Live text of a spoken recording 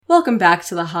Welcome back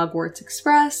to the Hogwarts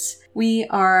Express. We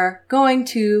are going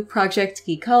to Project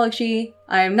Geekology.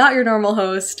 I am not your normal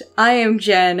host. I am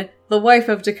Jen, the wife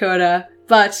of Dakota,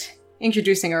 but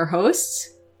introducing our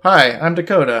hosts. Hi, I'm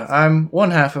Dakota. I'm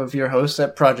one half of your host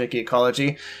at Project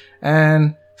Geekology,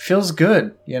 and feels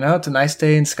good, you know? It's a nice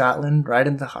day in Scotland,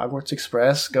 riding the Hogwarts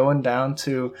Express, going down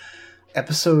to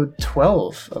episode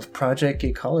 12 of Project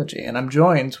Geekology, and I'm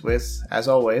joined with, as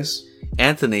always,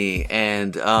 Anthony,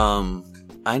 and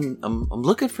I'm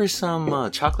looking for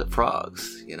some chocolate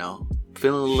frogs. You know,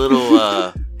 feeling a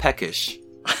little peckish.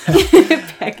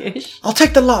 Peckish. I'll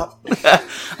take the lot.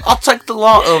 I'll take the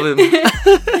lot of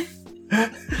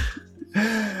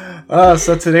him.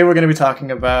 So today we're going to be talking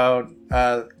about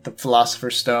the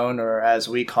Philosopher's Stone, or as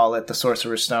we call it, the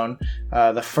Sorcerer's Stone,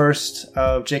 the first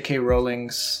of J.K.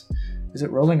 Rowling's. Is it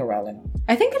Rowling or Rowling?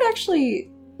 I think it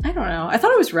actually, I don't know. I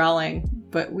thought it was Rowling,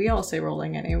 but we all say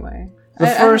Rowling anyway. The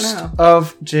first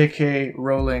of J.K.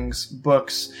 Rowling's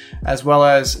books, as well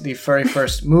as the very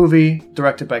first movie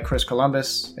directed by Chris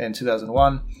Columbus in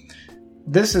 2001.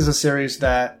 This is a series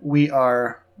that we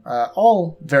are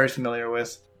all very familiar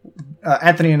with.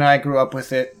 Anthony and I grew up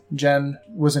with it. Jen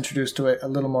was introduced to it a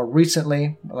little more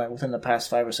recently, like within the past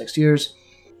 5 or 6 years.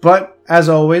 But, as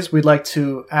always, we'd like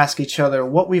to ask each other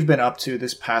what we've been up to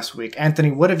this past week.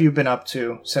 Anthony, what have you been up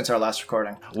to since our last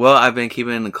recording? Well, I've been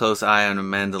keeping a close eye on The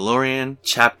Mandalorian.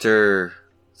 Chapter...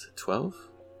 Is it 12?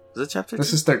 Is it chapter 2?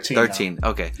 This is 13. 13, now.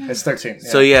 Okay. It's 13.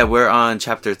 Yeah. So, yeah, we're on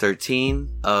chapter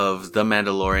 13 of The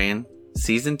Mandalorian,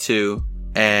 season 2.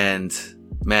 And,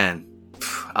 man,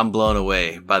 I'm blown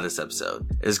away by this episode.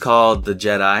 It's called The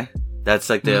Jedi.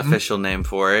 That's like the official name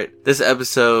for it. This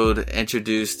episode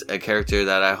introduced a character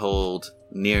that I hold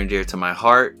near and dear to my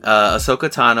heart.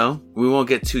 Ahsoka Tano. We won't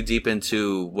get too deep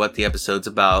into what the episode's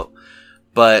about,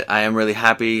 but I am really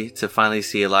happy to finally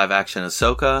see a live action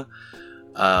Ahsoka.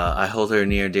 I hold her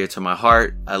near and dear to my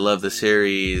heart. I love the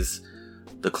series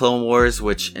The Clone Wars,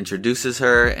 which introduces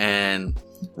her, and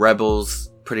Rebels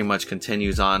pretty much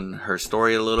continues on her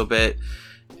story a little bit,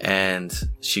 and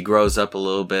she grows up a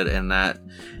little bit in that.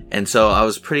 And so I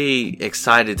was pretty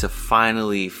excited to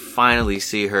finally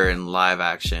see her in live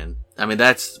action. I mean,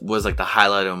 was like the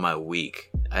highlight of my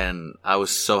week. And I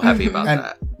was so happy about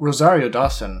that. Rosario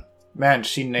Dawson, man,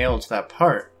 she nailed that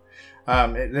part.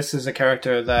 This is a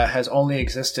character that has only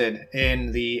existed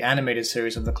in the animated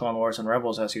series of the Clone Wars and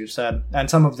Rebels, as you said, and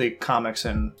some of the comics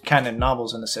and canon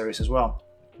novels in the series as well.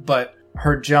 But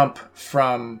her jump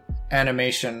from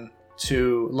animation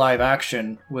to live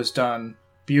action was done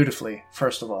beautifully,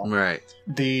 first of all. Right.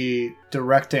 The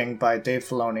directing by Dave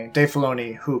Filoni. Dave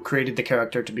Filoni, who created the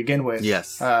character to begin with.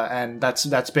 Yes. And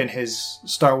that's been his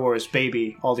Star Wars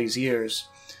baby all these years.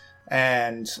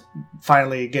 And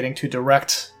finally getting to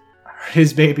direct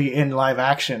his baby in live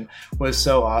action was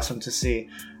so awesome to see.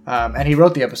 And he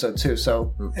wrote the episode too,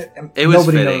 so it was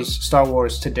nobody fitting. knows Star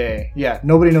Wars today. Yeah,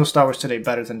 nobody knows Star Wars today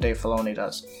better than Dave Filoni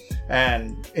does,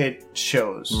 and it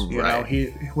shows. You know,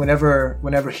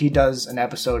 whenever he does an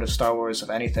episode of Star Wars of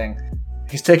anything,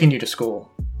 he's taking you to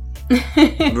school.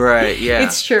 Right? Yeah,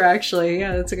 It's true, actually.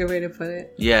 Yeah, that's a good way to put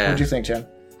it. Yeah. What did you think, Jen?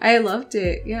 I loved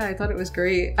it. Yeah, I thought it was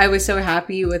great. I was so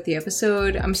happy with the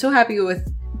episode. I'm so happy with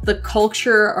the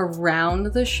culture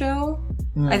around the show.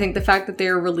 I think the fact that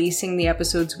they're releasing the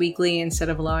episodes weekly instead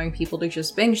of allowing people to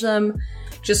just binge them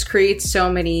just creates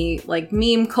so many like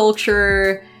meme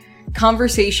culture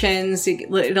conversations.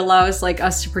 It allows like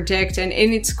us to predict, and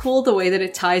it's cool the way that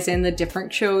it ties in the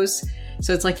different shows.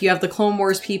 So it's like you have the Clone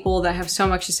Wars people that have so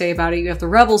much to say about it. You have the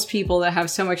Rebels people that have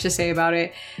so much to say about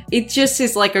it. It just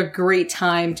is like a great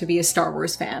time to be a Star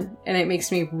Wars fan. And it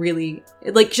makes me really,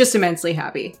 like, just immensely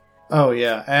happy. Oh,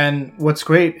 yeah. And what's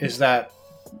great is that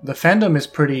the fandom is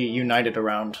pretty united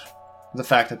around the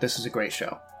fact that this is a great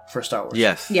show for Star Wars.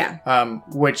 Yes. Yeah.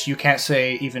 Which you can't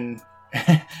say even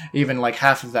like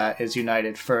half of that is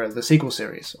united for the sequel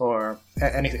series or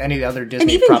any other Disney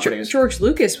and even properties. George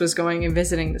Lucas was going and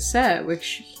visiting the set,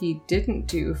 which he didn't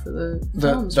do for the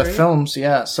films, the right? films,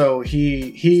 yeah. So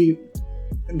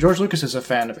George Lucas is a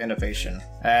fan of innovation,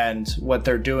 and what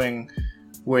they're doing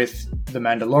with The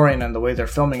Mandalorian and the way they're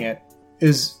filming it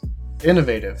is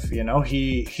innovative. You know,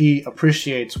 he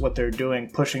appreciates what they're doing,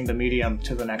 pushing the medium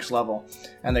to the next level,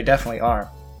 and they definitely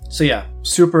are. So yeah,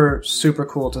 super, super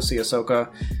cool to see Ahsoka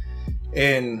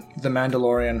in The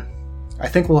Mandalorian. I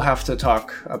think we'll have to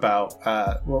talk about,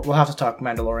 we'll have to talk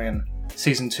Mandalorian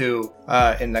Season 2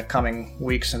 in the coming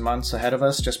weeks and months ahead of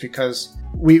us, just because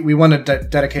we want to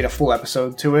dedicate a full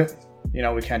episode to it. You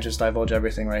know, we can't just divulge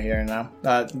everything right here and now.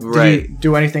 Right. Did you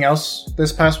do anything else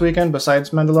this past weekend besides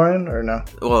Mandalorian, or no?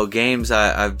 Well, games,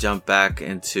 I've jumped back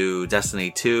into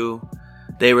Destiny 2.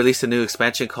 They released a new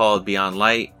expansion called Beyond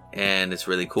Light, and it's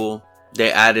really cool.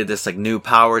 They added this like new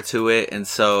power to it, and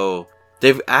so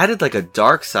they've added like a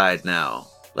dark side now.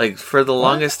 Like for the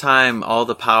longest time, all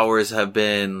the powers have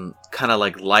been kind of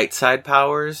like light side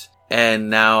powers, and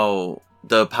now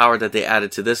the power that they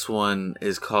added to this one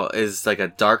is like a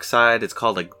dark side. It's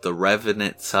called like the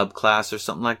Revenant subclass or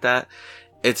something like that.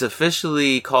 It's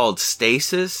officially called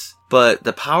Stasis, but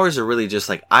the powers are really just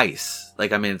like ice.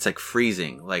 Like, I mean, it's like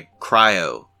freezing, like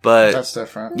cryo. But that's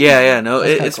different. Yeah, no,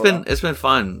 it's cool. been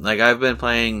fun. Like, I've been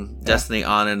playing Destiny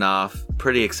on and off.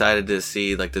 Pretty excited to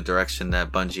see like the direction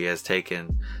that Bungie has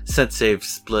taken since they've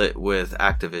split with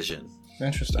Activision.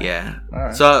 Interesting. Yeah. All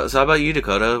right. So how about you,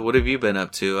 Dakota? What have you been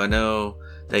up to? I know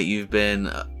that you've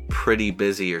been pretty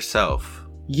busy yourself.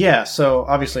 Yeah, so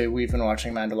obviously we've been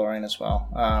watching Mandalorian as well.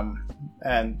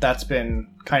 And that's been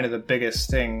kind of the biggest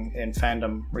thing in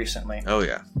fandom recently. Oh,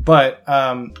 yeah. But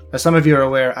as some of you are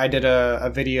aware, I did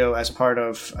a video as part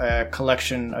of a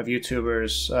collection of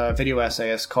YouTubers' video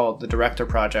essays called The Director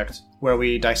Project, where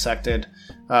we dissected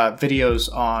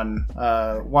videos on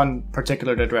one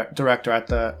particular director at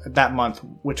that month,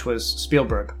 which was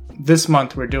Spielberg. This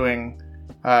month we're doing...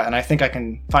 and I think I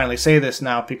can finally say this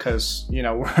now because, you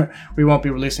know, we won't be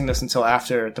releasing this until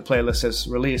after the playlist is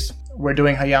released. We're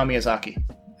doing Hayao Miyazaki.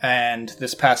 And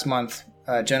this past month,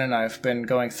 Jen and I have been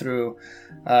going through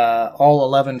all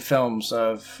 11 films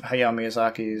of Hayao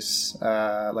Miyazaki's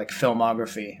like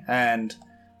filmography. And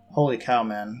holy cow,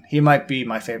 man, he might be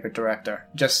my favorite director.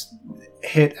 Just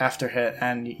hit after hit.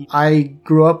 And I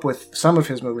grew up with some of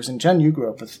his movies, and Jen, you grew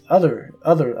up with other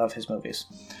of his movies.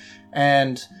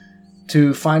 And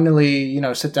to finally, you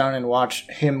know, sit down and watch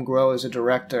him grow as a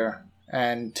director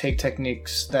and take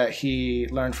techniques that he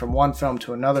learned from one film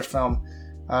to another film,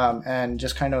 and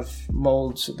just kind of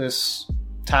molds this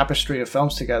tapestry of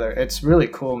films together. It's really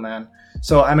cool, man.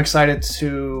 So I'm excited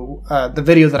to... the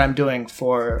video that I'm doing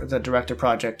for the Director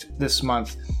Project this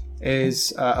month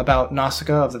is about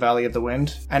Nausicaa of the Valley of the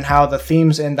Wind, and how the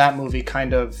themes in that movie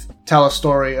kind of tell a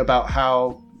story about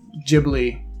how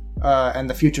Ghibli and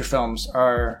the future films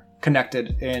are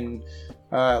connected in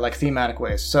like thematic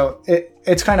ways. So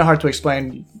it's kind of hard to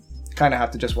explain. You kind of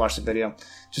have to just watch the video.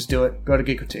 Just do it. Go to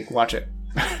Geek Critique. Watch it.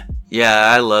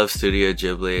 Yeah, I love Studio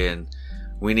Ghibli, and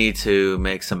we need to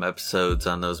make some episodes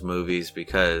on those movies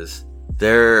because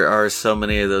there are so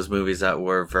many of those movies that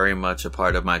were very much a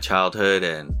part of my childhood.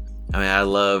 And I mean, I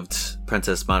loved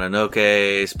Princess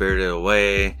Mononoke, Spirited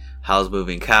Away, Howl's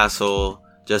Moving Castle,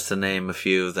 just to name a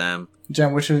few of them.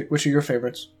 Jen, which are your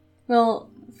favorites? Well,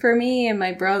 for me and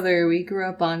my brother, we grew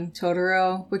up on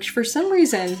Totoro, which for some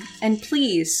reason, and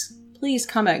please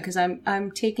comment, because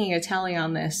I'm taking a tally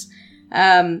on this.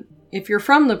 If you're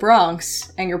from the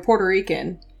Bronx and you're Puerto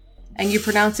Rican and you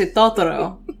pronounce it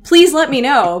Totoro, please let me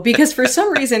know, because for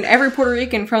some reason every Puerto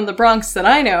Rican from the Bronx that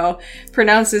I know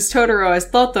pronounces Totoro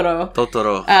as Totoro.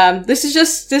 Totoro. This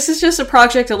is just a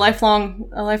project, a lifelong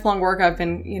work I've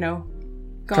been, you know,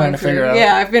 trying to figure out.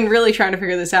 Yeah, I've been really trying to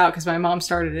figure this out because my mom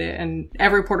started it, and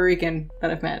every Puerto Rican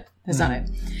that I've met has done it.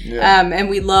 Yeah. And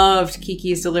we loved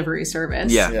Kiki's Delivery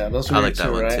Service. Yeah, those were I like too,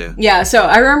 that one right? too. Yeah, so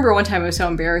I remember one time it was so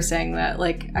embarrassing that,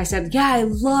 like, I said, yeah, I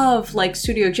love, like,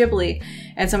 Studio Ghibli.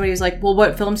 And somebody was like, well,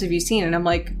 what films have you seen? And I'm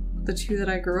like, the two that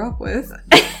I grew up with.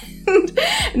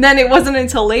 And then it wasn't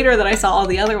until later that I saw all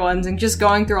the other ones, and just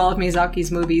going through all of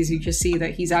Miyazaki's movies, you just see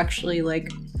that he's actually, like,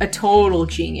 a total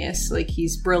genius. Like,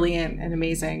 he's brilliant and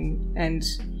amazing, and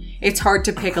it's hard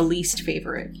to pick a least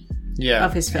favorite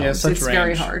of his films. It's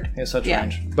very hard. He has such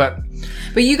range. But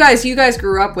you guys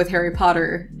grew up with Harry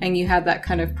Potter, and you had that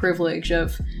kind of privilege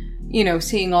of, you know,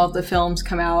 seeing all of the films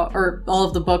come out, or all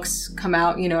of the books come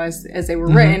out, you know, as they were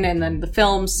written, and then the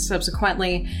films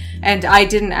subsequently. And I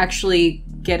didn't actually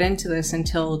get into this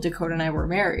until Dakota and I were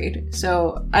married.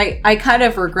 So I kind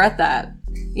of regret that.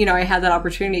 You know, I had that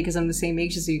opportunity because I'm the same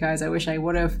age as you guys. I wish I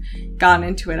would have gone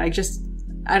into it.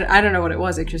 I don't know what it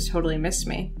was. It just totally missed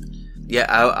me. Yeah,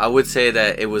 I would say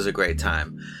that it was a great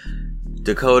time.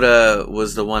 Dakota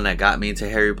was the one that got me into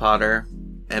Harry Potter,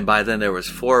 and by then there was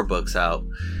 4 books out.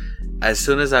 As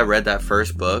soon as I read that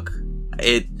first book,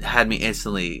 it had me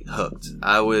instantly hooked.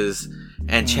 I was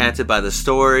enchanted by the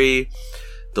story,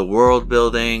 the world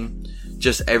building,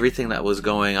 just everything that was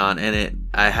going on in it.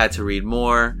 I had to read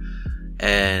more,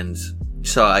 and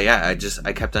so I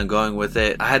kept on going with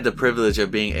it. I had the privilege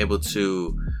of being able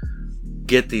to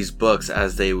get these books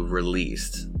as they were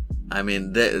released. I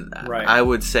mean, I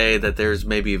would say that there's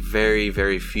maybe very,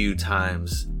 very few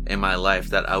times in my life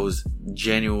that I was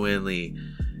genuinely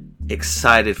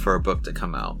excited for a book to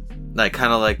come out. Like,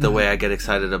 kind of like the way I get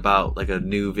excited about like a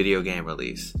new video game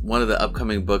release. One of the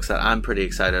upcoming books that I'm pretty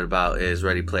excited about is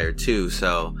Ready Player 2.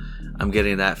 So I'm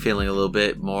getting that feeling a little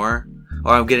bit more,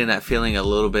 or I'm getting that feeling a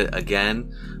little bit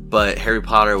again. But Harry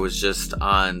Potter was just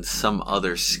on some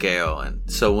other scale. And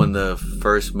so when the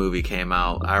first movie came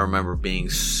out, I remember being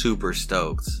super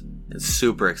stoked and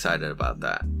super excited about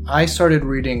that. I started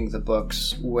reading the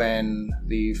books when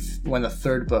the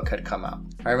third book had come out.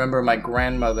 I remember my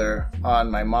grandmother on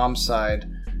my mom's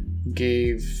side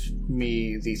gave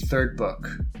me the third book.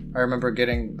 I remember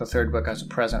getting the third book as a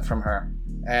present from her.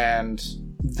 And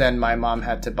then my mom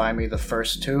had to buy me the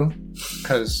first two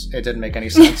because it didn't make any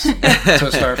sense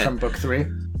to start from book 3.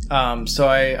 So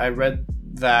I read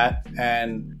that,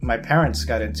 and my parents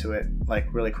got into it like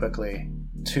really quickly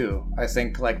too. I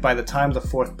think like by the time the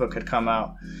fourth book had come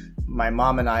out, my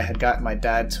mom and I had gotten my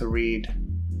dad to read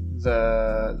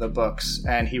the books,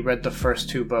 and he read the first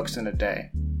 2 books in a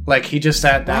day. Like he just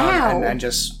sat down and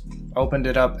just opened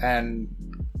it up and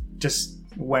just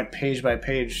went page by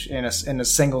page in a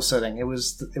single sitting. It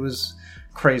was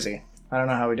crazy. I don't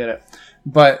know how we did it,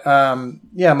 but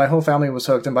yeah, my whole family was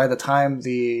hooked. And by the time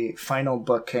the final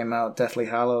book came out, Deathly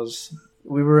Hallows,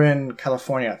 we were in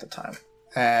California at the time.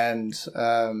 And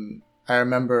I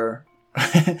remember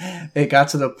it got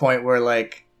to the point where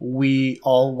like we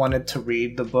all wanted to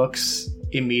read the books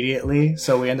immediately,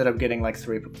 so we ended up getting like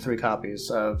three copies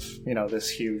of, you know, this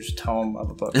huge tome of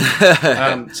a book.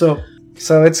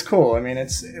 So it's cool. I mean,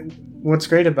 what's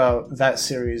great about that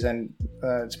series, and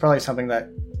it's probably something that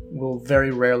will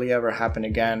very rarely ever happen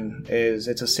again, is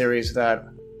it's a series that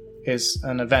is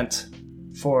an event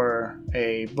for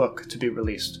a book to be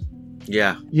released.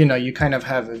 Yeah. You know, you kind of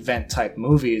have event type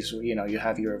movies. You know, you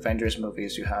have your Avengers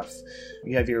movies, you have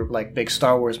your like big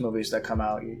Star Wars movies that come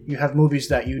out. You have movies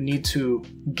that you need to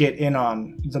get in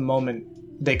on the moment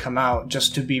they come out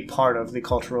just to be part of the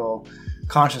cultural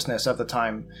consciousness of the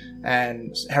time.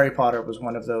 And Harry Potter was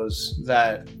one of those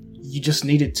that you just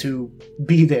needed to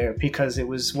be there because it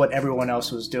was what everyone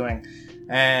else was doing.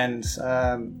 And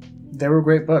they were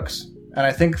great books. And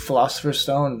I think Philosopher's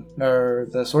Stone, or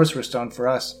the Sorcerer's Stone for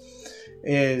us,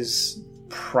 is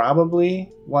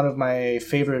probably one of my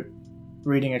favorite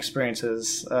reading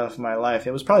experiences of my life.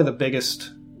 It was probably the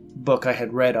biggest book I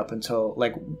had read up until,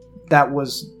 like, that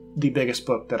was the biggest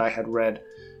book that I had read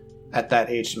at that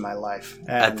age in my life.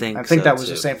 And I think so that was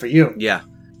too. The same for you. Yeah.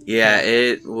 Yeah,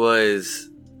 it was.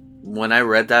 When I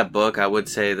read that book, I would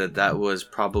say that was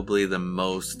probably the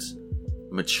most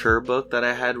mature book that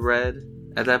I had read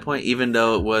at that point. Even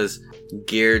though it was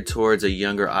geared towards a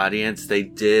younger audience, they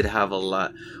did have a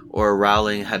lot, or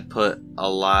Rowling had put a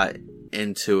lot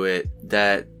into it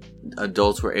that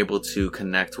adults were able to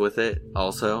connect with it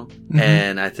also. Mm-hmm.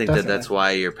 And I think Definitely. That's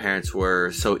why your parents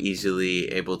were so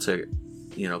easily able to,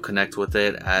 you know, connect with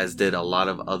it, as did a lot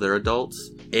of other adults.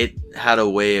 It had a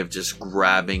way of just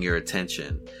grabbing your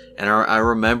attention. And I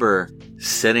remember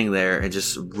sitting there and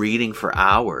just reading for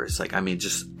hours. Like, I mean,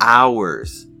 just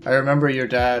hours. I remember your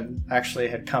dad actually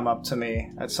had come up to me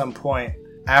at some point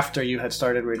after you had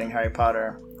started reading Harry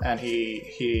Potter, and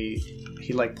he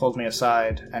like pulled me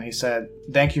aside and he said,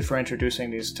 "Thank you for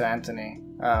introducing these to Anthony.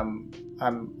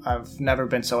 I've never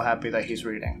been so happy that he's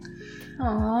reading."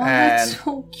 Aww, that's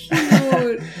so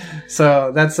cute.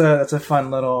 So that's a fun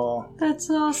little. That's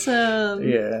awesome.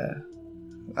 Yeah,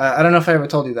 I don't know if I ever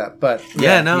told you that, but he was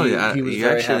you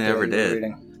very actually happy never that you were did.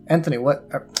 reading. Anthony, what?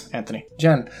 Anthony,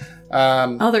 Jen.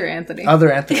 Other Anthony.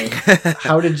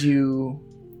 How did you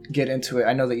get into it?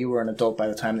 I know that you were an adult by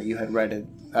the time that you had read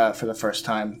it for the first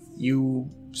time. You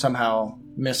somehow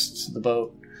missed the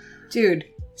boat. Dude,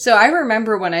 so I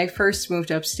remember when I first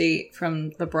moved upstate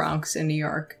from the Bronx in New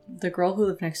York, the girl who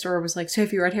lived next door was like, "So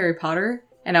have you read Harry Potter?"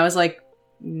 And I was like,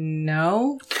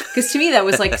 "No." Because to me that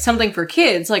was like something for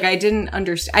kids. Like I didn't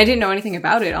know anything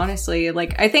about it, honestly.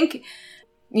 Like I think...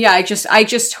 Yeah, I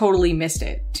just totally missed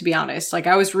it, to be honest. Like,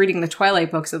 I was reading the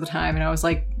Twilight books at the time, and I was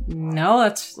like, no,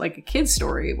 that's like a kid's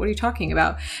story. What are you talking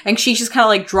about? And she just kind of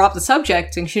like dropped the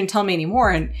subject, and she didn't tell me anymore.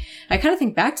 And I kind of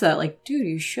think back to that, like, dude,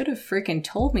 you should have freaking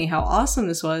told me how awesome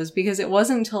this was, because it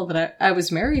wasn't until that I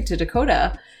was married to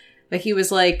Dakota that he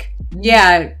was like,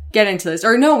 yeah, get into this.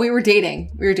 Or no, we were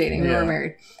dating. We were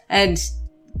married. And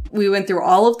we went through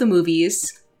all of the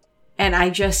movies, and I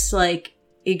just like...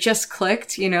 It just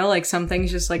clicked, you know, like some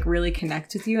things just like really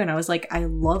connect with you. And I was like, I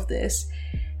love this.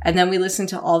 And then we listened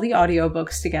to all the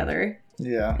audiobooks together.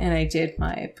 Yeah. And I did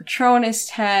my Patronus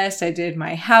test. I did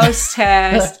my house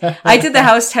test. I did the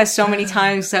house test so many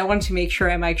times because I wanted to make sure,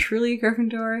 am I truly a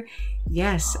Gryffindor?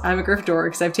 Yes, I'm a Gryffindor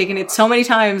because I've taken it so many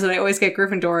times that I always get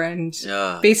Gryffindor.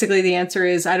 And basically the answer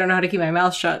is, I don't know how to keep my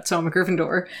mouth shut, so I'm a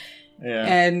Gryffindor. Yeah.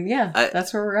 And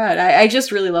that's where we're at. I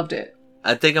just really loved it.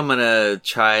 I think I'm gonna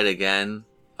try it again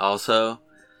also,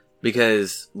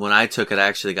 because when I took it, I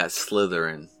actually got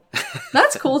Slytherin.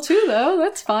 That's cool too, though.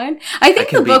 That's fine. I think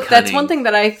can the be book, that's cunning. one thing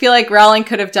that I feel like Rowling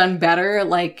could have done better.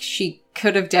 Like, she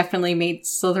could have definitely made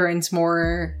Slytherins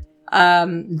more,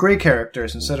 Great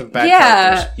characters instead of bad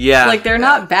yeah. characters. Yeah. Like, they're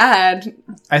not bad.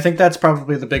 I think that's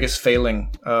probably the biggest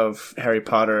failing of Harry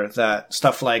Potter, that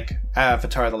stuff like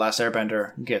Avatar The Last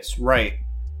Airbender gets right,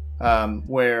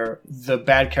 where the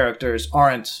bad characters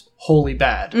aren't wholly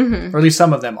bad, or at least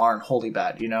some of them aren't wholly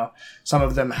bad, you know? Some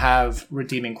of them have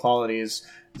redeeming qualities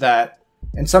that,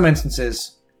 in some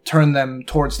instances, turn them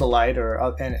towards the light, or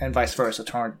and vice versa,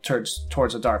 towards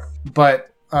the dark. But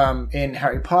in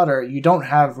Harry Potter, you don't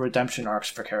have redemption arcs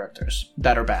for characters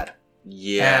that are bad.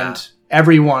 Yeah. And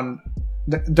everyone,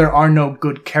 there are no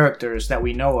good characters that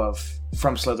we know of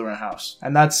from Slytherin House,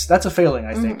 and that's a failing,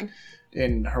 I think,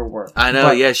 in her work. I know.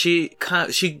 But- Yeah,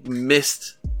 she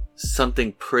missed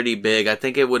something pretty big. I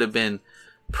think it would have been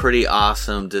pretty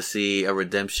awesome to see a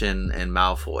redemption in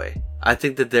Malfoy. I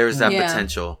think that there's that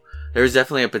potential. There's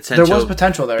definitely a potential. There was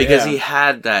potential there, because yeah. he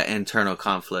had that internal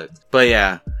conflict. But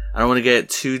yeah, I don't want to get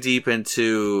too deep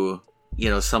into,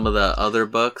 some of the other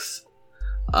books.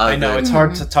 I know it's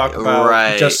hard to talk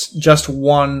about just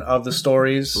one of the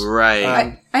stories.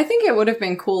 Right. I think it would have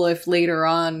been cool if later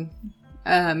on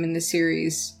in the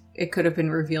series it could have been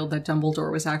revealed that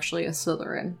Dumbledore was actually a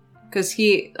Slytherin. Because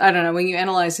I don't know, when you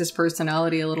analyze his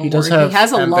personality a little more, he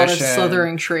has a lot of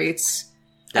Slytherin traits.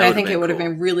 And I think it would have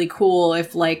been really cool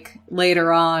if, like,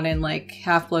 later on in, like,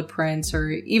 Half-Blood Prince, or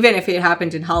even if it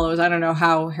happened in Hollows, I don't know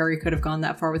how Harry could have gone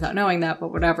that far without knowing that,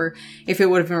 but whatever. If it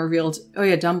would have been revealed, oh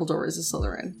yeah, Dumbledore is a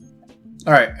Slytherin.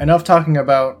 Alright, enough talking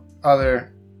about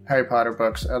other Harry Potter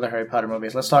books, other Harry Potter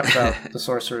movies. Let's talk about The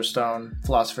Sorcerer's Stone,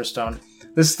 Philosopher's Stone.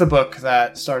 This is the book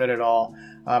that started it all.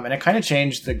 And it kind of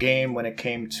changed the game when it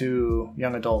came to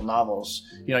young adult novels.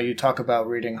 You talk about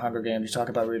reading Hunger Games, you talk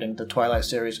about reading the Twilight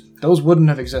series. Those wouldn't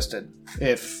have existed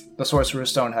if The Sorcerer's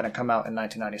Stone hadn't come out in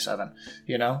 1997.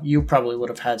 You probably would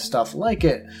have had stuff like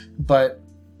it. But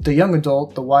the young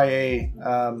adult, the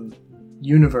YA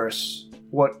universe,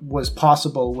 what was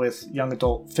possible with young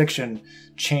adult fiction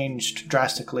changed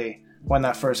drastically when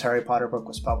that first Harry Potter book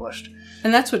was published.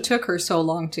 And that's what took her so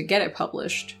long to get it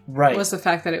published. Right. Was the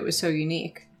fact that it was so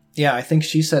unique. Yeah, I think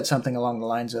she said something along the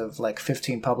lines of, like,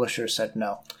 15 publishers said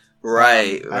no.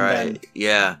 Right, right. Then,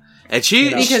 yeah. And she...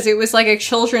 Because it was like a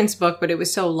children's book, but it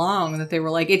was so long that they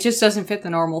were like, it just doesn't fit the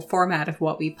normal format of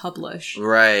what we publish.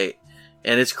 Right.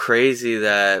 And it's crazy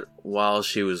that while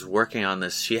she was working on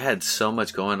this, she had so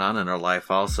much going on in her life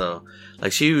also.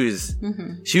 Like, she was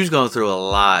going through a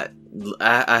lot.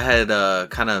 I had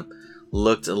kind of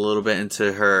looked a little bit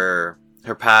into her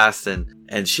past,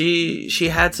 and she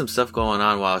had some stuff going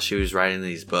on while she was writing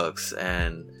these books.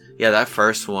 And yeah, that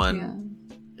first one,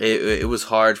 it was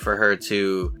hard for her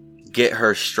to get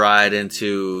her stride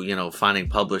into, finding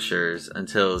publishers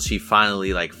until she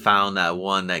finally found that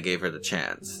one that gave her the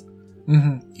chance.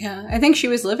 Mm-hmm. Yeah, I think she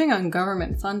was living on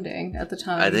government funding at the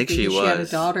time. I think she was. She had a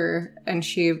daughter, and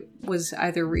she was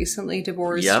either recently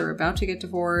divorced or about to get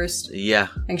divorced. Yeah.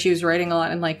 I think she was writing a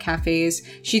lot in cafes.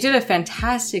 She did a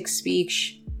fantastic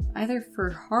speech, either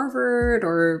for Harvard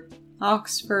or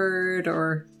Oxford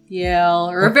or Yale,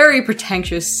 or a very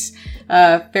pretentious,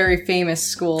 very famous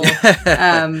school.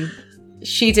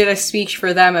 She did a speech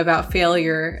for them about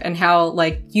failure and how,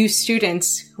 you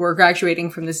students who are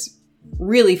graduating from this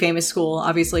really famous school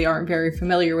obviously aren't very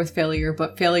familiar with failure,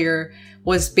 but failure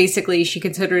was basically, she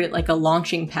considered it like a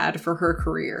launching pad for her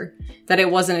career. That it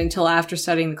wasn't until after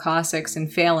studying the classics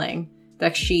and failing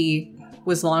that she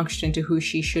was launched into who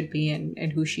she should be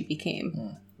and who she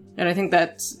became. And I think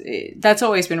that's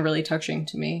always been really touching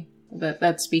to me.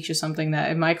 That speech is something that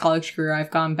in my college career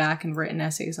I've gone back and written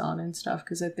essays on and stuff,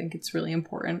 because I think it's really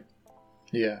important.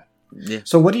 Yeah. Yeah.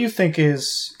 So what do you think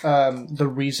is the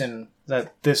reason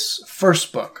that this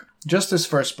first book, just this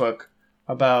first book,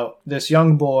 about this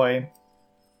young boy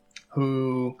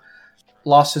who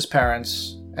lost his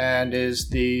parents and is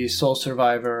the sole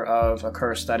survivor of a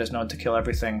curse that is known to kill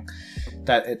everything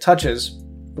that it touches,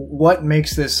 what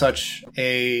makes this such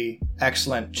a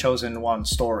excellent chosen one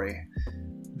story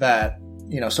that,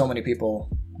 so many people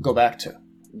go back to?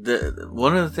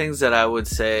 One of the things that I would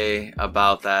say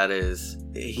about that is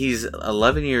he's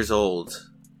 11 years old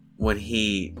when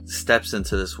he steps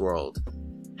into this world.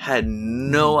 Had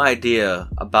no idea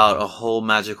about a whole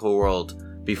magical world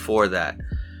before that.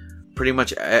 Pretty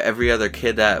much every other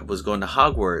kid that was going to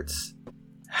Hogwarts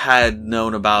had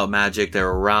known about magic. They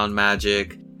were around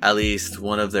magic. At least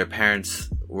one of their parents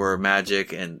were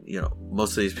magic, and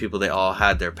most of these people, they all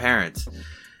had their parents.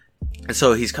 And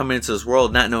so he's coming into this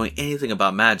world not knowing anything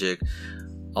about magic.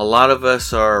 A lot of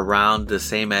us are around the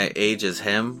same age as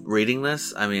him reading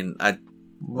this. I mean, I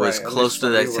was close to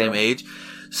that same age.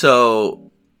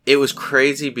 So it was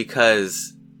crazy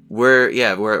because we're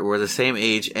the same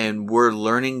age, and we're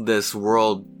learning this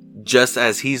world just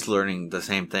as he's learning the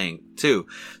same thing too.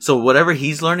 So whatever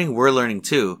he's learning, we're learning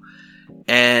too.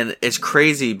 And it's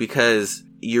crazy because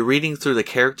you're reading through the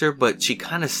character, but she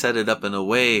kind of set it up in a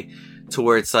way to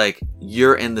where it's like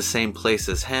you're in the same place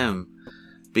as him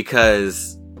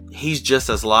because he's just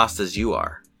as lost as you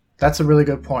are. That's a really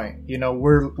good point.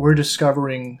 We're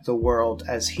discovering the world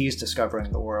as he's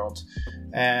discovering the world.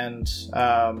 And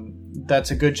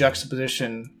that's a good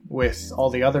juxtaposition with all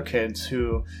the other kids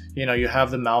who, you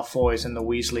have the Malfoys and the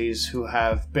Weasleys who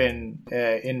have been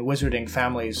in wizarding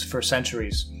families for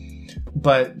centuries.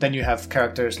 But then you have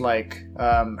characters like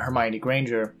Hermione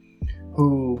Granger,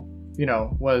 who,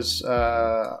 was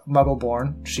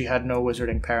Muggle-born. She had no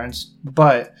wizarding parents,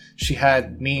 but she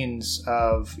had means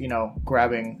of,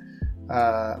 grabbing,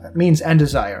 means and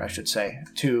desire, I should say,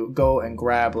 to go and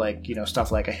grab,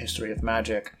 stuff like A History of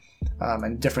Magic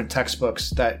and different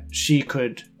textbooks that she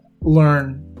could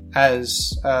learn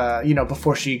as,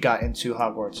 before she got into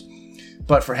Hogwarts.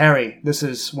 But for Harry, this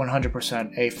is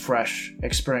 100% a fresh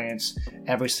experience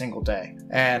every single day.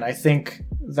 And I think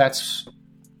that's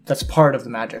part of the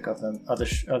magic of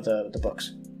the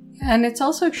books. And it's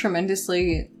also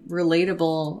tremendously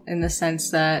relatable in the sense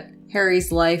that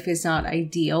Harry's life is not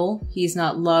ideal. He's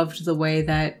not loved the way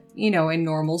that, in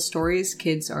normal stories,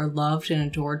 kids are loved and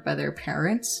adored by their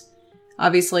parents.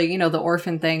 Obviously, the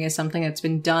orphan thing is something that's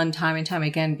been done time and time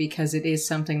again because it is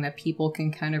something that people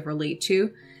can kind of relate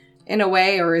to in a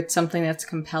way, or it's something that's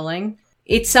compelling.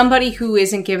 It's somebody who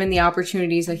isn't given the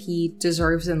opportunities that he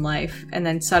deserves in life, and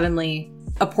then suddenly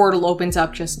a portal opens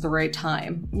up just at the right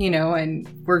time,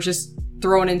 and we're just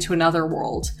thrown into another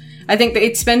world. I think that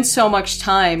it spends so much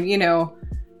time,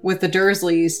 with the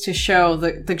Dursleys to show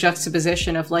the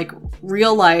juxtaposition of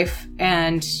real life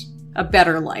and a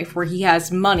better life where he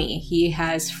has money, he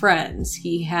has friends,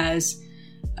 he has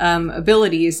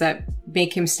abilities that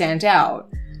make him stand out.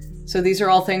 So these are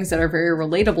all things that are very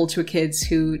relatable to kids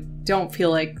who don't feel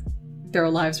like their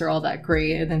lives are all that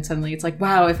great. And then suddenly it's like,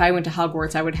 wow, if I went to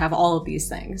Hogwarts, I would have all of these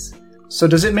things. So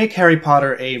does it make Harry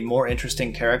Potter a more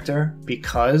interesting character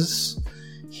because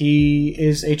he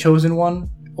is a chosen one?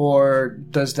 Or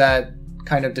does that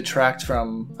kind of detract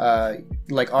from our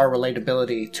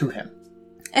relatability to him?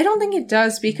 I don't think it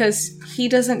does because he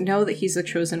doesn't know that he's the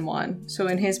chosen one. So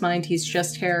in his mind, he's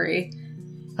just Harry.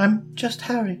 I'm just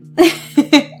Harry.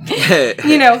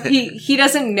 He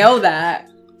doesn't know that.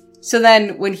 So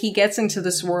then when he gets into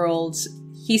this world,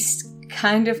 he's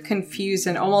kind of confused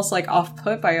and almost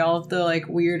off-put by all of the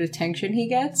weird attention he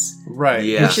gets. Right.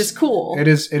 Yeah. Which is cool. It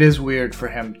is weird for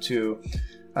him to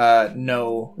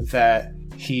know that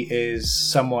he is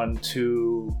someone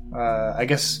to, I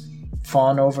guess,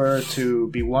 fawn over, to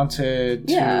be wanted,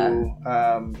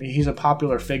 he's a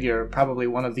popular figure, probably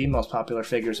one of the most popular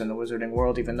figures in the wizarding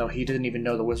world, even though he didn't even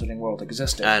know the wizarding world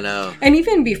existed. I know. And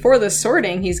even before the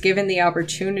sorting, he's given the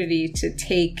opportunity to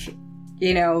take,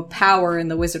 power in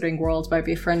the wizarding world by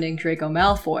befriending Draco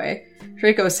Malfoy.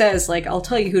 Draco says, I'll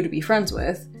tell you who to be friends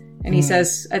with. And he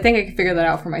says, I think I can figure that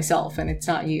out for myself, and it's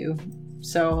not you.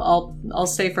 So I'll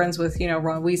stay friends with,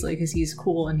 Ron Weasley because he's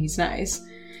cool and he's nice.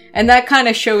 And that kind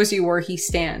of shows you where he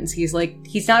stands. He's not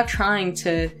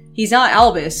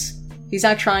Albus. He's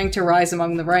not trying to rise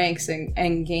among the ranks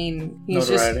and gain. He's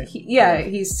notoriety.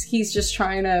 He's just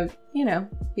trying to,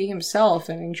 be himself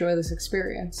and enjoy this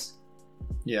experience.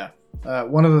 Yeah.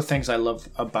 One of the things I love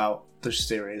about this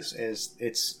series is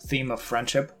its theme of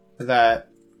friendship that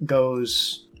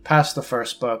goes past the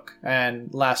first book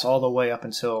and lasts all the way up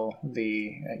until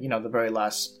the very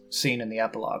last scene in the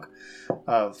epilogue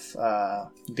of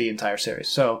the entire series.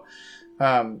 So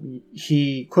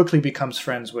he quickly becomes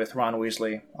friends with Ron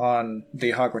Weasley on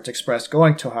the Hogwarts Express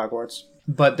going to Hogwarts,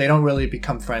 but they don't really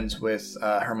become friends with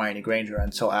Hermione Granger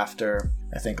until after,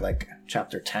 I think,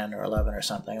 chapter 10 or 11 or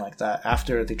something like that,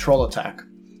 after the troll attack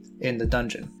in the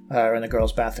dungeon or in the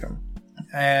girls' bathroom.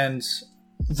 And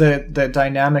the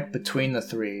dynamic between the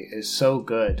three is so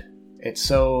good. It's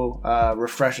so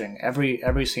refreshing.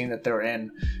 Every scene that they're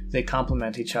in, they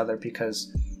complement each other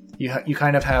because you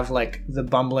kind of have the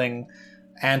bumbling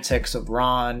antics of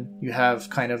Ron, you have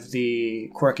kind of the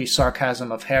quirky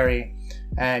sarcasm of Harry,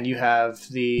 and you have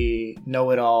the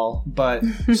know-it-all but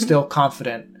still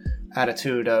confident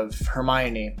attitude of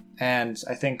Hermione. And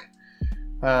I think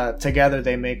together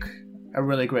they make a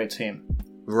really great team.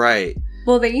 Right.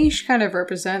 Well, they each kind of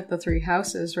represent the three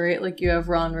houses, right? Like, you have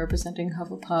Ron representing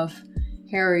Hufflepuff,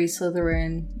 Harry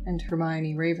Slytherin, and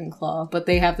Hermione Ravenclaw, but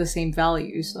they have the same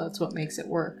values, so that's what makes it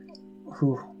work.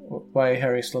 Why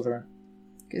Harry Slytherin?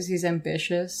 Because he's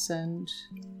ambitious and,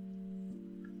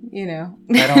 you know.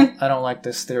 I don't like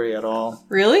this theory at all.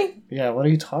 Really? Yeah, what are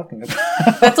you talking about?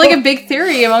 That's like a big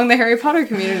theory among the Harry Potter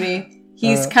community.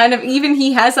 He's kind of, even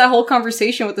he has that whole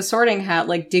conversation with the Sorting Hat,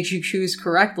 like, did you choose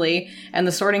correctly? And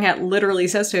the Sorting Hat literally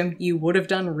says to him, you would have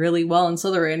done really well in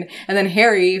Slytherin. And then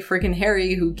freaking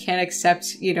Harry, who can't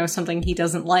accept, you know, something he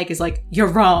doesn't like, is like,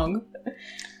 you're wrong.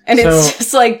 And it's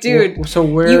just like, dude,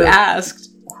 you asked.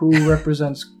 Who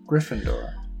represents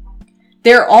Gryffindor?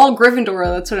 They're all Gryffindor,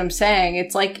 that's what I'm saying.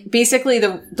 It's like, basically,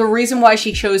 the reason why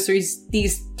she chose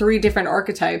these three different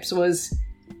archetypes was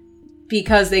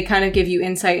because they kind of give you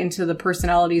insight into the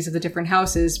personalities of the different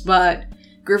houses, but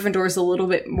Gryffindor is a little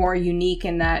bit more unique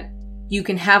in that you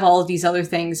can have all of these other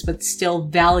things, but still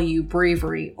value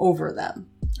bravery over them.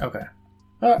 Okay.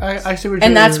 I see what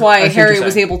And that's why Harry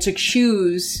was able to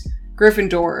choose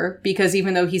Gryffindor, because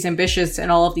even though he's ambitious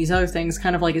and all of these other things,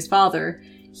 kind of like his father,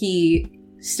 he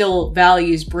still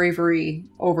values bravery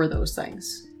over those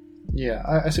things. Yeah,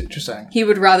 I see what you're saying. He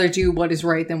would rather do what is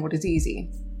right than what is easy.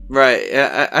 Right.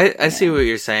 I see what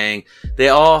you're saying. They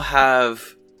all have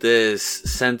this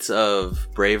sense of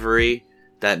bravery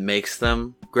that makes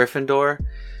them Gryffindor.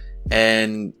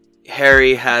 And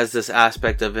Harry has this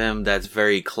aspect of him that's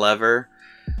very clever.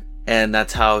 And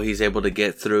that's how he's able to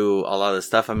get through a lot of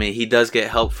stuff. I mean, he does get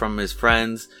help from his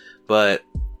friends, but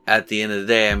at the end of the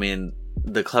day, I mean,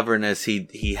 the cleverness,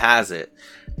 he has it.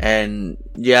 And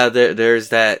yeah, there's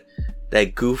that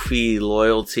goofy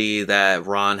loyalty that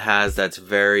Ron has that's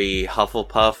very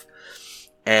Hufflepuff.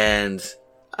 And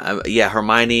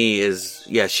Hermione is,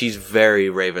 she's very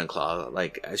Ravenclaw.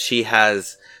 Like, she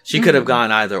could have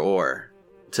gone either or,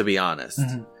 to be honest.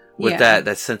 Mm-hmm. With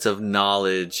that sense of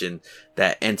knowledge and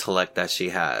that intellect that she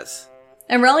has.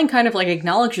 And Rowling kind of like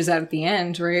acknowledges that at the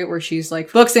end, right? Where she's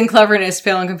like, looks and cleverness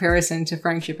pale in comparison to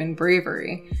friendship and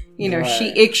bravery. You know,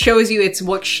 right. It shows you it's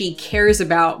what she cares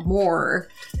about more.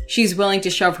 She's willing to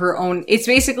shove her own... It's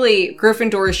basically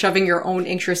Gryffindor is shoving your own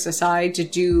interests aside to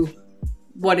do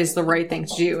what is the right thing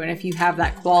to do. And if you have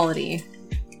that quality,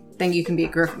 then you can be a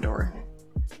Gryffindor.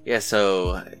 Yeah,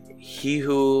 so he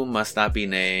who must not be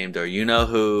named, or you know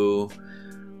who,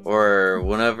 or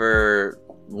whenever...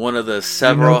 one of the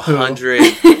several hundred...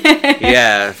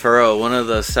 yeah, for real, one of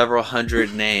the several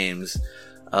hundred names.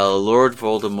 Lord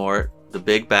Voldemort, the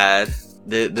big bad.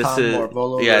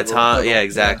 Tom. Yeah,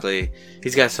 exactly. Yeah.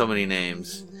 He's got so many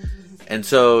names, and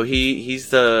so he's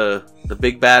the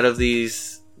big bad of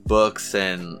these books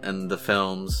and the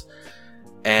films,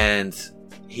 and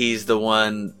he's the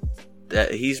one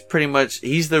that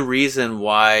he's the reason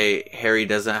why Harry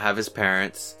doesn't have his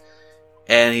parents,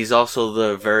 and he's also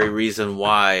the very reason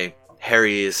why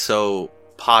Harry is so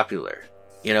popular.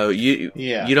 You know, you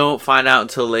don't find out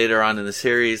until later on in the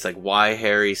series like why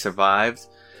Harry survived.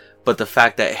 But the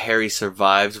fact that Harry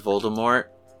survived Voldemort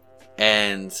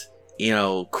and, you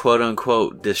know, quote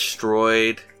unquote,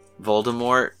 destroyed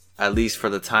Voldemort, at least for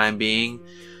the time being,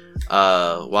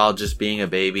 while just being a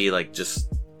baby, like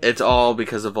it's all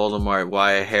because of Voldemort,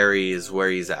 why Harry is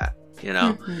where he's at, you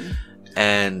know? Mm-hmm.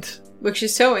 And... which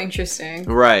is so interesting.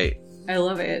 Right. I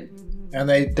love it. And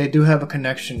they do have a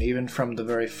connection even from the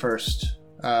very first,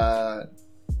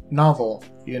 novel,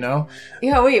 you know?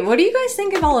 Yeah, wait, what do you guys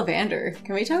think of Ollivander?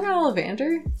 Can we talk about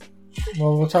Ollivander?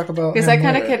 Well, we'll talk about... because that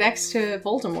kind of connects to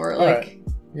Voldemort, like... Right.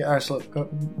 Yeah, alright, so go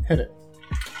hit it.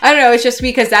 I don't know, it's just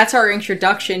because that's our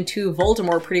introduction to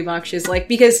Voldemort, pretty much, is like,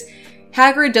 because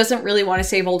Hagrid doesn't really want to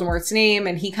say Voldemort's name,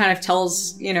 and he kind of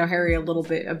tells, you know, Harry a little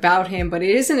bit about him, but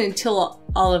it isn't until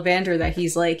Ollivander that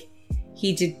he's like,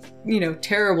 he did, you know,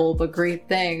 terrible but great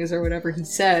things, or whatever he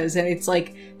says. And it's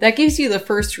like, that gives you the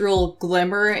first real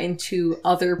glimmer into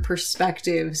other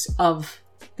perspectives of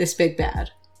this big bad.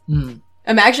 Mm.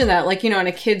 Imagine that, like, you know, in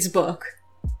a kid's book,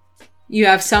 you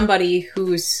have somebody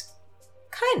who's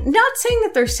not saying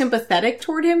that they're sympathetic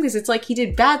toward him, because it's like he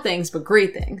did bad things but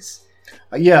great things.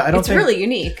 Yeah, I don't think... it's really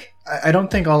unique. I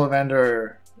don't think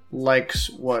Ollivander likes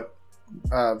what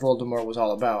Voldemort was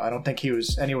all about. I don't think he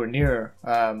was anywhere near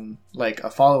like a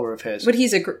follower of his. But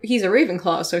he's a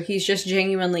Ravenclaw, so he's just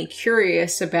genuinely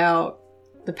curious about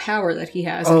the power that he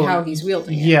has and how he's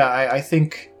wielding it. Yeah, I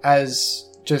think as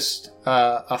just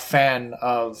a fan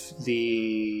of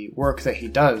the work that he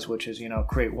does, which is, you know,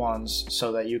 create wands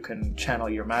so that you can channel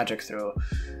your magic through.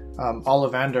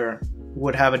 Ollivander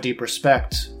would have a deep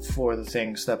respect for the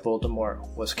things that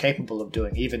Voldemort was capable of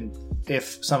doing, even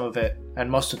if some of it and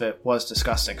most of it was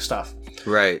disgusting stuff.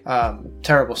 Right.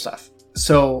 Terrible stuff.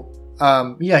 So,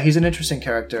 yeah, he's an interesting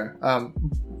character.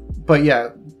 But yeah,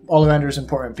 Ollivander is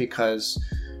important because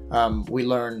we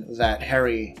learn that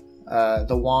Harry,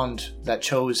 the wand that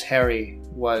chose Harry,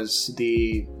 was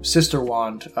the sister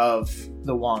wand of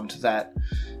the wand that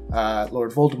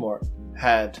Lord Voldemort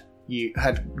had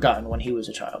gotten when he was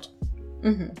a child.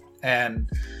 Mm-hmm. And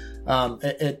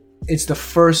it's the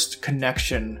first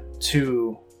connection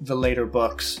to the later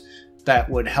books that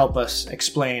would help us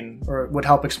explain, or would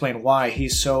help explain why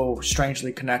he's so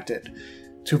strangely connected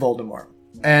to Voldemort.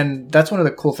 And that's one of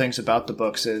the cool things about the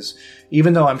books is,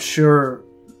 even though I'm sure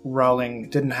Rowling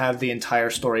didn't have the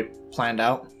entire story planned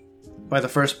out by the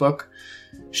first book,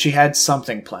 she had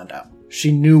something planned out.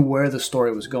 She knew where the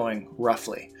story was going,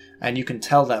 roughly. And you can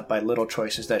tell that by little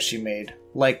choices that she made,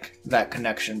 like that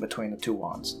connection between the two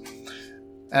wands.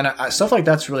 And stuff like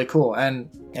that's really cool. And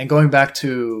going back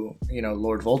to,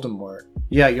 Lord Voldemort,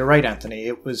 yeah, you're right, Anthony.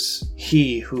 It was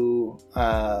he who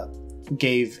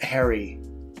gave Harry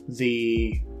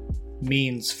the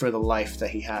means for the life that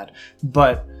he had.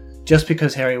 But just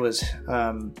because Harry was,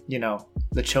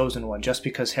 the chosen one, just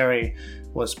because Harry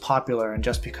was popular, and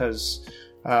just because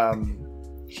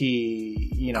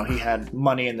he had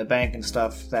money in the bank and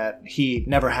stuff that he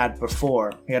never had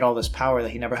before, he had all this power that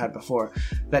he never had before,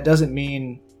 that doesn't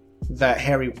mean that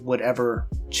Harry would ever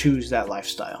choose that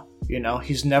lifestyle.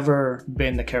 He's never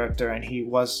been the character, and he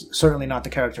was certainly not the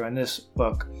character in this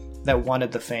book that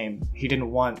wanted the fame. He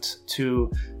didn't want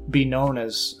to be known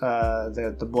as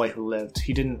the boy who lived.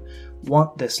 He didn't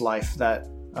want this life that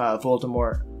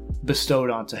Voldemort bestowed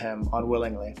onto him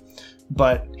unwillingly.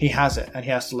 But he has it, and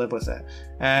he has to live with it.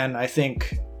 And I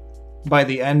think by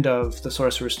the end of the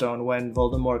Sorcerer's Stone, when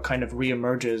Voldemort kind of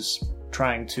reemerges,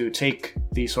 trying to take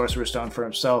the Sorcerer's Stone for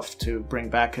himself to bring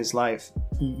back his life,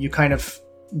 you kind of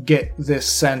get this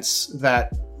sense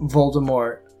that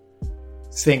Voldemort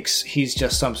thinks he's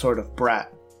just some sort of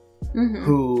brat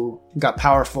who got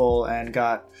powerful and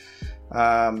got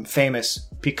famous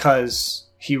because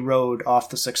he rode off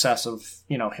the success of,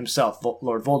 himself,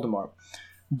 Lord Voldemort.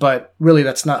 But really,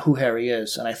 that's not who Harry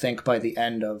is. And I think by the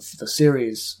end of the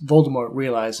series, Voldemort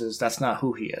realizes that's not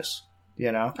who he is,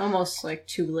 Almost like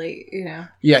too late,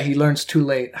 Yeah, he learns too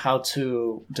late how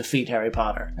to defeat Harry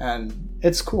Potter. And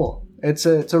it's cool. It's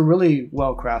a really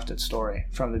well-crafted story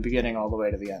from the beginning all the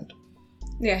way to the end.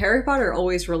 Yeah, Harry Potter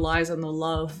always relies on the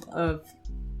love of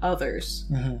others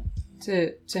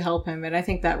to help him. And I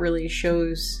think that really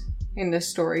shows in this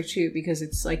story too, because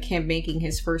it's like him making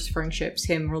his first friendships,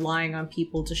 him relying on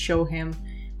people to show him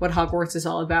what Hogwarts is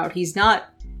all about. He's not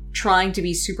trying to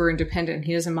be super independent.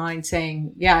 He doesn't mind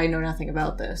saying, yeah, I know nothing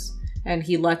about this. And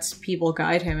he lets people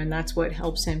guide him, and that's what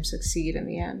helps him succeed in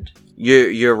the end.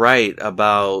 You're right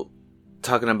about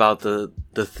talking about the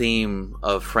theme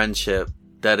of friendship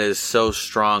that is so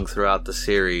strong throughout the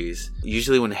series.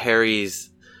 Usually when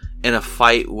Harry's in a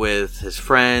fight with his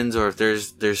friends, or if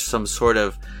there's some sort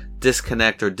of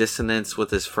disconnect or dissonance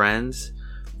with his friends,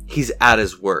 he's at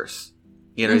his worst.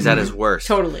 He's at his worst.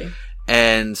 Totally.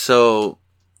 And so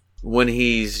when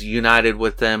he's united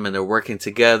with them and they're working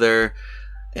together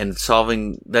and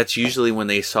that's usually when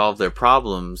they solve their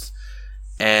problems.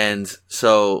 And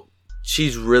so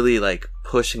she's really like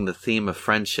pushing the theme of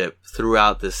friendship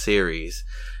throughout this series,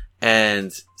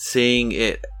 and seeing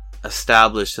it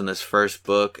established in this first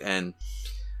book, and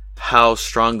how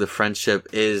strong the friendship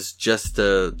is just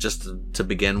to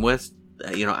begin with,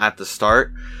 at the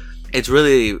start. It's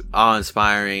really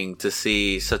awe-inspiring to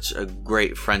see such a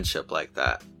great friendship like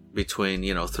that between,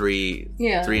 three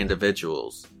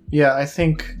individuals. Yeah, I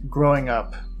think growing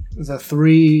up, the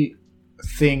three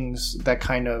things that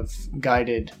kind of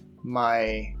guided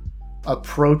my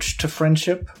approach to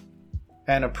friendship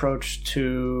and approach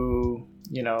to,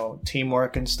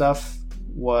 teamwork and stuff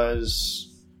was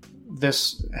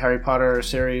this Harry Potter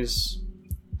series,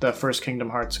 the first Kingdom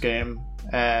Hearts game,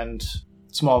 and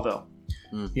Smallville.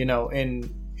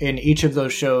 In each of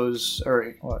those shows, or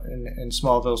in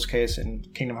Smallville's case, in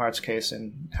Kingdom Hearts' case,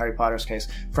 in Harry Potter's case,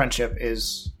 friendship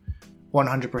is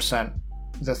 100%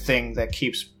 the thing that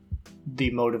keeps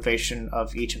the motivation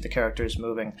of each of the characters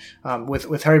moving.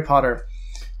 With Harry Potter,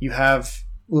 you have,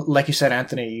 like you said,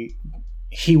 Anthony,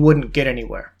 he wouldn't get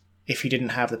anywhere if he didn't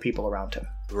have the people around him,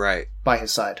 right, by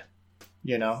his side.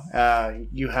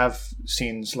 You have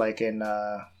scenes like in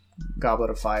Goblet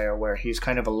of Fire where he's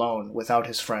kind of alone without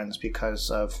his friends because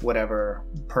of whatever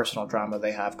personal drama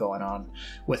they have going on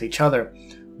with each other.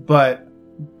 But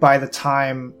by the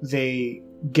time they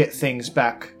get things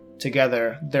back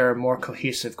together, they're a more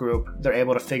cohesive group. They're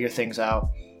able to figure things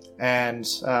out. And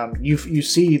you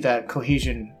see that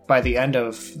cohesion by the end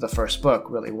of the first book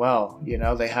really well. You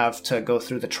know, they have to go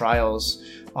through the trials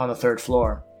on the third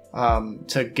floor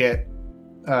to get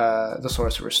the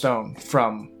Sorcerer's Stone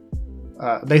from,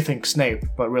 they think Snape,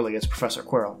 but really it's Professor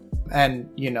Quirrell. And,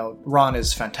 you know, Ron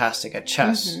is fantastic at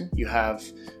chess. Mm-hmm. You have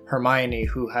Hermione,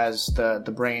 who has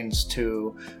the brains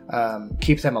to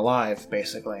keep them alive,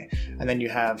 basically. And then you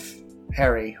have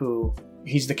Harry, who,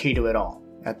 he's the key to it all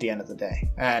at the end of the day.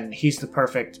 And he's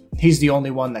the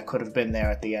only one that could have been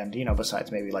there at the end, you know,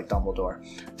 besides maybe like Dumbledore,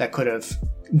 that could have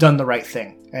done the right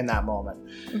thing in that moment.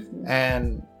 Mm-hmm.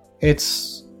 And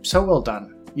it's so well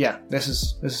done. Yeah, this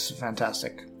is a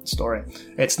fantastic story.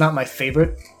 It's not my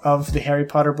favorite of the Harry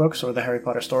Potter books or the Harry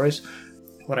Potter stories.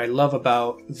 What I love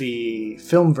about the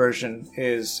film version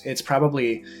is it's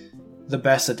probably the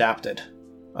best adapted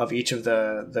of each of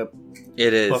the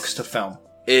books to film.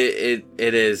 It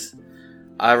is.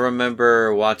 I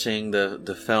remember watching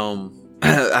the film.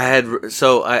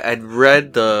 I'd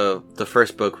read the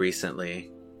first book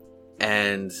recently,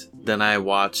 and then I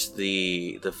watched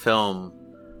the film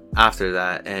after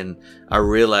that, and I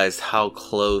realized how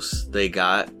close they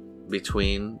got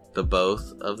between the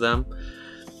both of them.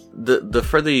 The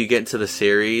further you get into the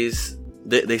series,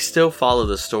 they still follow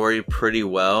the story pretty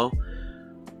well,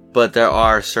 but there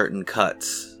are certain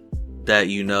cuts that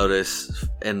you notice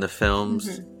in the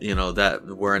films, mm-hmm. you know, that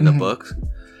were in the mm-hmm. books.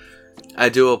 I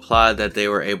do applaud that they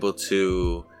were able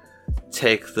to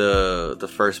take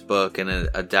the first book and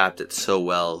adapt it so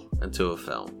well into a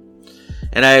film.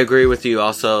 And I agree with you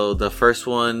also, the first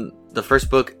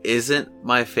book isn't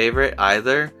my favorite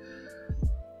either,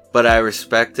 but I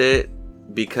respect it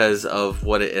because of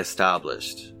what it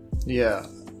established. Yeah.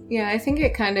 Yeah, I think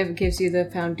it kind of gives you the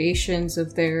foundations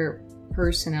of their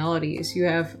personalities. You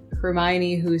have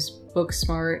Hermione, who's book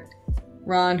smart,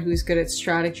 Ron, who's good at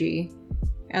strategy,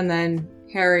 and then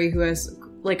Harry, who has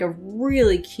like a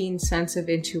really keen sense of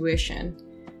intuition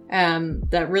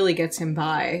that really gets him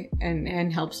by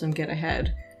and helps him get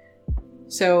ahead.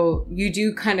 So you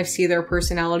do kind of see their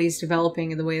personalities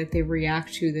developing in the way that they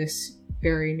react to this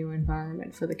very new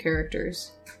environment for the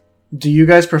characters. Do you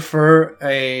guys prefer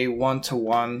a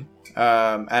one-to-one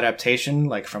adaptation,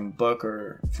 like from book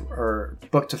or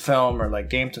book to film, or like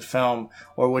game to film,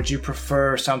 or would you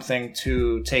prefer something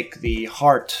to take the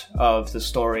heart of the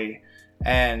story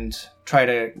and try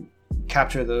to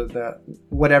capture the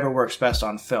whatever works best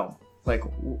on film? Like,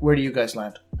 where do you guys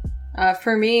land?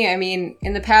 For me, I mean,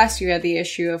 in the past you had the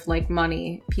issue of like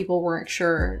money. People weren't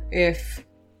sure if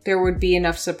there would be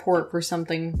enough support for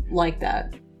something like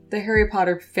that. The Harry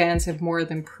Potter fans have more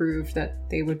than proved that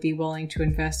they would be willing to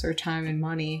invest their time and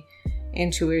money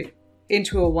into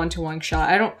a one-to-one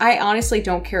shot. I honestly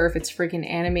don't care if it's freaking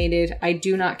animated. I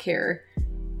do not care.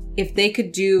 If they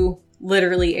could do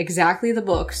literally exactly the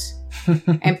books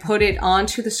and put it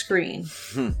onto the screen,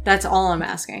 that's all I'm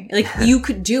asking. Like, you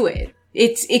could do it.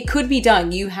 It could be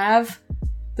done. You have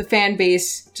the fan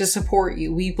base to support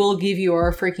you. We will give you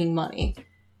our freaking money.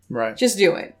 Right. Just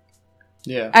do it.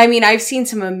 Yeah. I mean, I've seen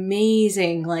some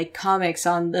amazing like comics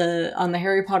on the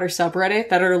Harry Potter subreddit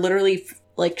that are literally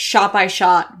like shot by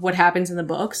shot what happens in the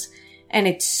books, and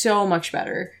it's so much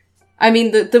better. I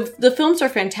mean, the films are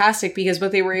fantastic because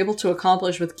what they were able to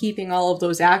accomplish with keeping all of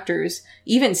those actors,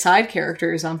 even side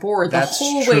characters, on board the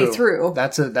whole way through.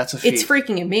 That's a feat. It's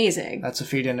freaking amazing. That's a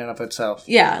feat in and of itself.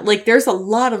 Yeah, like there's a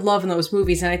lot of love in those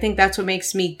movies, and I think that's what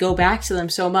makes me go back to them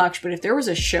so much. But if there was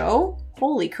a show,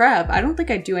 holy crap, I don't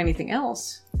think I'd do anything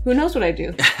else. Who knows what I'd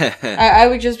do? I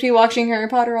would just be watching Harry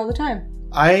Potter all the time.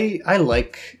 I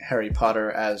like Harry Potter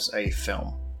as a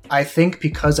film. I think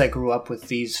because I grew up with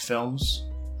these films,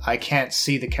 I can't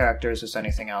see the characters as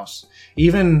anything else.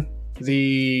 Even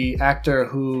the actor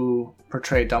who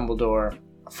portrayed Dumbledore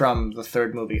from the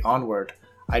third movie onward,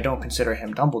 I don't consider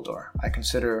him Dumbledore. I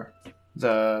consider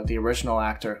the original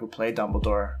actor who played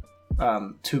Dumbledore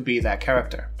to be that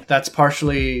character. That's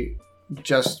partially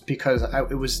just because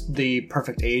it was the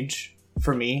perfect age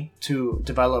for me to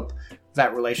develop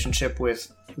that relationship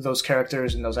with those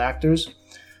characters and those actors.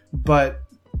 But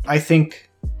I think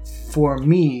for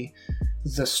me,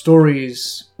 the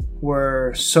stories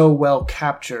were so well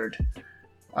captured.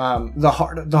 The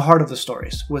heart of the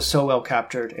stories was so well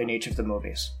captured in each of the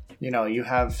movies. You know, you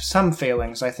have some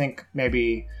failings. I think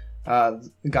maybe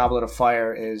Goblet of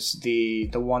Fire is the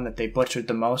one that they butchered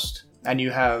the most. And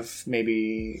you have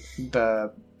maybe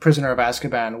the Prisoner of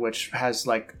Azkaban, which has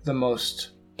like the most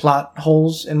plot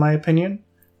holes, in my opinion,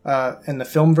 in the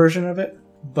film version of it.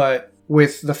 But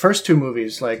with the first two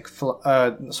movies, like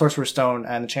Sorcerer's Stone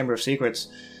and The Chamber of Secrets,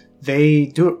 they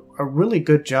do a really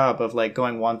good job of like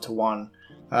going one to one.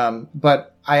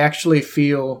 But I actually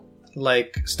feel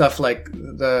like stuff like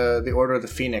the Order of the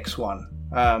Phoenix one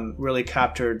really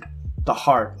captured the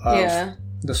heart of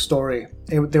the story.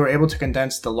 They were able to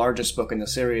condense the largest book in the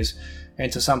series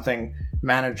into something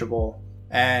manageable,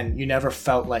 and you never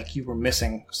felt like you were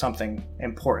missing something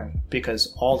important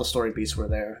because all the story beats were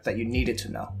there that you needed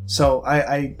to know. So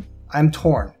I'm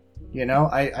torn. You know,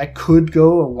 I could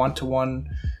go a one-to-one,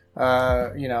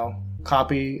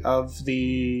 copy of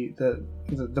the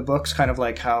books, kind of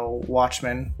like how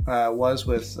Watchmen was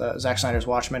with Zack Snyder's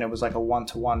Watchmen. It was like a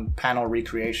one-to-one panel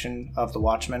recreation of the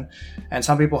Watchmen, and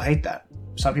some people hate that.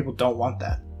 Some people don't want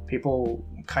that. People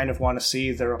kind of want to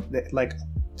see like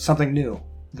something new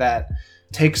that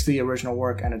takes the original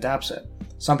work and adapts it.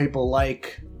 Some people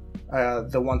like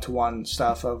the one-to-one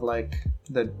stuff of like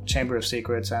the Chamber of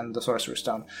Secrets and the Sorcerer's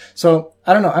Stone. So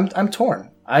I don't know. I'm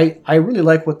torn. I really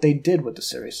like what they did with the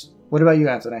series. What about you,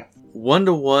 Anthony?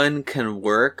 One-to-one can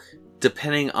work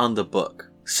depending on the book.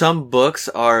 Some books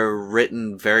are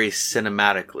written very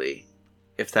cinematically,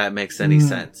 if that makes any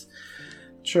sense.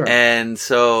 Sure. And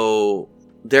so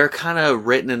they're kind of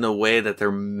written in a way that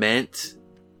they're meant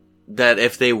that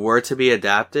if they were to be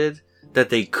adapted, that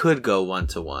they could go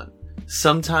one-to-one.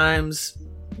 Sometimes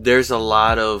there's a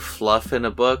lot of fluff in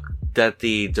a book that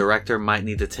the director might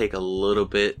need to take a little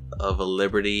bit of a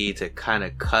liberty to kind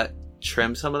of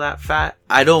trim some of that fat.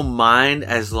 I don't mind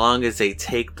as long as they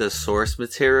take the source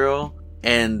material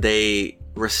and they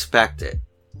respect it.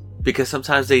 Because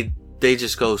sometimes they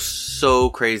just go so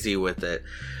crazy with it.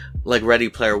 Like Ready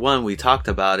Player One, we talked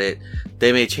about it.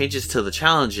 They made changes to the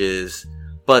challenges,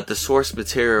 but the source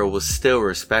material was still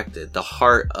respected. The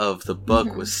heart of the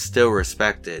book was still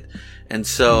respected. And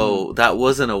so that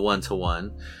wasn't a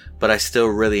one-to-one, but I still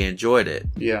really enjoyed it.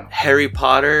 Yeah. Harry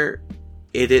Potter,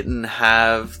 it didn't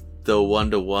have the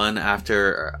one-to-one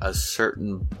after a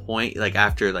certain point, like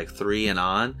after like 3 and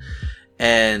on.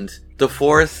 And the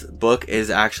 4th book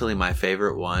is actually my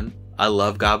favorite one. I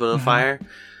love Goblet of Fire.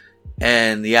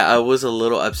 And yeah, I was a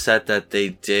little upset that they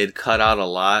did cut out a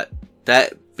lot.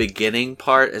 That beginning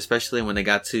part, especially when they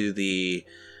got to the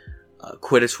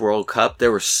Quidditch World Cup,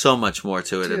 there was so much more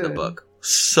to it in the book.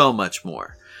 So much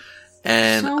more.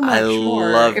 And so much I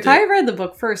more. loved it. If I read the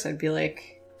book first, I'd be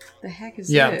like, the heck is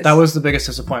this? Yeah, that was the biggest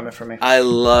disappointment for me. I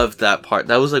loved that part.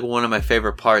 That was like one of my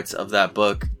favorite parts of that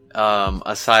book,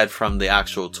 aside from the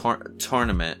actual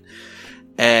tournament.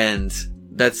 And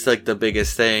that's like the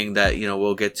biggest thing that, you know,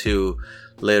 we'll get to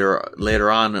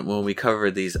later on when we cover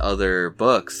these other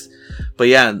books. But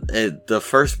yeah, the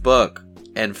first book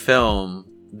and film,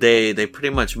 they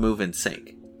pretty much move in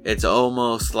sync. It's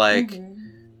almost like,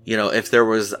 you know, if there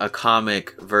was a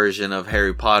comic version of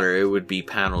Harry Potter, it would be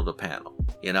panel to panel,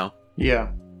 you know?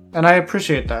 Yeah. And I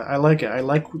appreciate that. I like it. I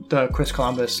like the Chris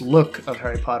Columbus look of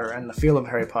Harry Potter and the feel of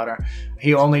Harry Potter.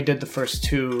 He only did the first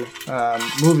 2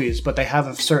 movies, but they have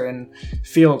a certain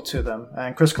feel to them.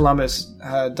 And Chris Columbus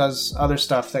does other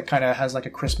stuff that kind of has like a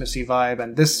Christmassy vibe,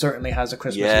 and this certainly has a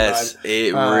Christmassy vibe. Yes,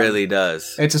 it really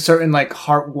does. It's a certain like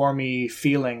heartwarmy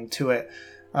feeling to it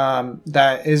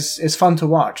that is fun to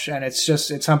watch, and it's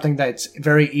something that's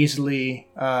very easily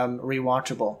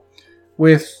rewatchable.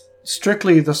 With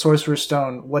strictly the Sorcerer's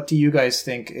Stone, what do you guys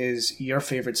think is your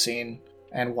favorite scene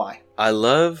and why? I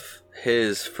love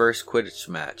his first Quidditch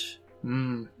match.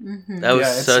 That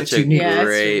was such a unique.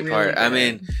 great really part. good. I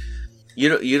mean,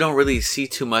 you don't really see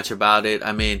too much about it.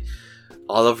 I mean,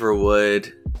 Oliver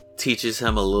Wood teaches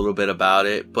him a little bit about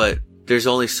it, but there's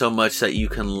only so much that you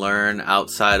can learn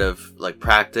outside of like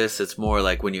practice. It's more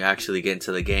like when you actually get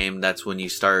into the game, that's when you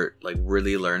start like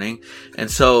really learning.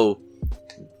 And so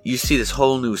you see this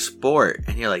whole new sport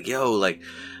and you're like, yo, like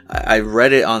I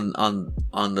read it on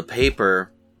the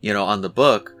paper, you know, on the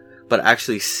book, but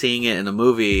actually seeing it in the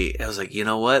movie, I was like, you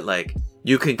know what? Like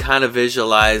you can kind of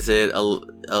visualize it a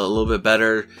little bit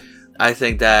better. I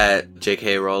think that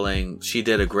J.K. Rowling, she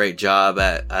did a great job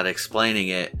at explaining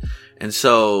it. And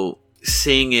so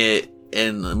seeing it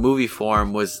in the movie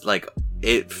form was like,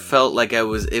 it felt like it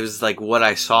was like what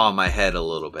I saw in my head a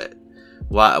little bit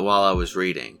while I was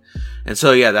reading. And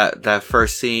so, yeah, that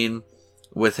first scene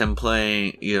with him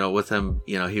playing, he was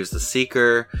the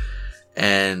Seeker,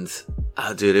 and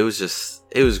dude, it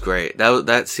was great.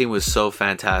 That scene was so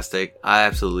fantastic. I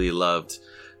absolutely loved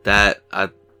that. I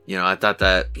thought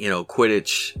that,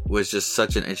 Quidditch was just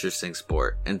such an interesting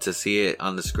sport, and to see it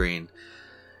on the screen,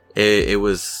 it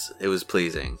was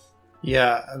pleasing.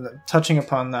 Yeah, touching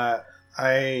upon that,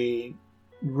 I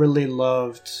really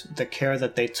loved the care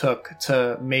that they took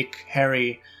to make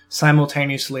Harry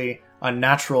simultaneously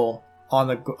unnatural on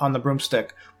the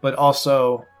broomstick, but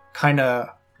also kind of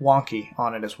wonky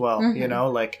on it as well. You know,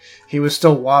 like he was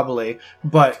still wobbly,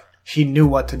 but he knew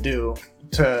what to do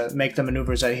to make the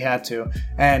maneuvers that he had to.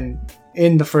 And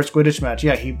in the first Quidditch match,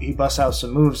 yeah, he busts out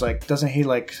some moves. Like, doesn't he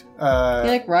like? He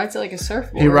like rides it like a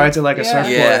surfboard. He rides it like a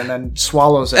surfboard and then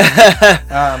swallows it.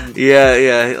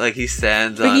 Yeah, like he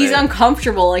stands but on he's it.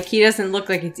 uncomfortable. Like, he doesn't look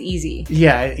like it's easy.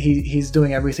 Yeah, he's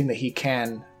doing everything that he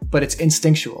can, but it's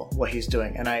instinctual what he's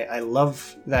doing, and I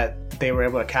love that they were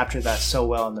able to capture that so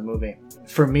well in the movie.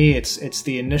 For me, it's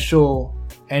the initial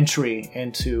entry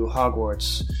into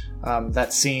Hogwarts.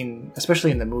 That scene,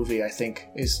 especially in the movie, I think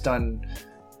is done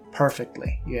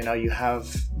perfectly. You know, you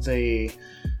have the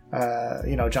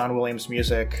John Williams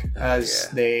music as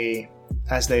they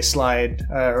slide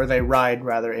or they ride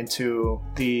rather into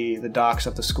the docks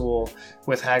of the school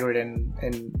with Hagrid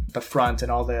in the front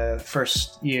and all the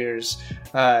first years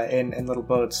in little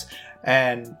boats,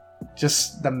 and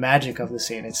just the magic of the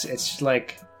scene. It's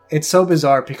like, it's so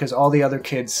bizarre because all the other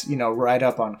kids, you know, ride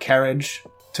up on carriage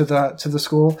to the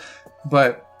school,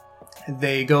 but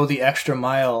they go the extra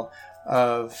mile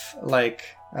of like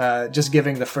just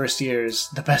giving the first years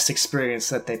the best experience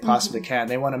that they possibly can.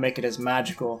 They want to make it as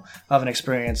magical of an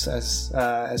experience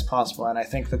as possible, and I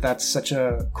think that that's such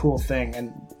a cool thing.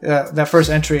 And that first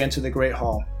entry into the Great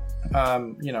Hall,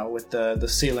 you know, with the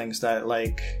ceilings that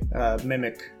like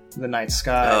mimic the night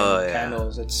sky, and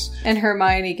candles. And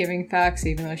Hermione giving facts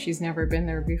even though she's never been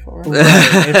there before.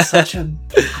 Right. It's such a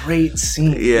great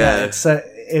scene. Yeah,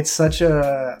 it's such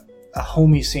a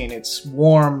homey scene. It's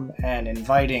warm and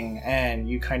inviting, and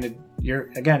you're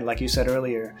again, like you said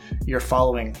earlier, you're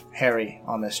following Harry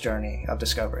on this journey of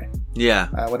discovery. Yeah.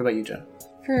 What about you, Jen?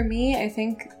 For me, I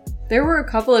think there were a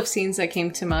couple of scenes that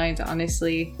came to mind,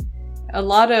 honestly. A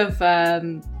lot of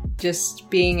just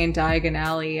being in Diagon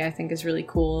Alley, I think, is really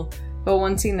cool. But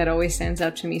one scene that always stands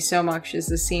out to me so much is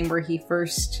the scene where he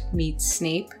first meets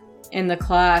Snape in the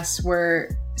class,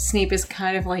 where Snape is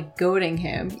kind of like goading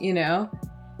him, you know?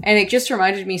 And it just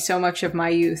reminded me so much of my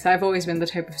youth. I've always been the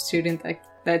type of student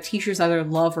that teachers either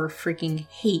love or freaking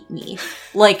hate me.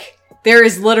 Like, there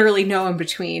is literally no in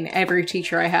between every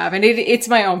teacher I have. And it's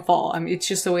my own fault. I mean, it's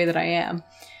just the way that I am.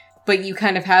 But you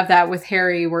kind of have that with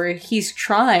Harry, where he's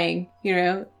trying, you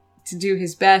know, to do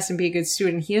his best and be a good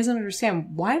student. He doesn't understand,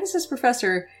 why does this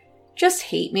professor just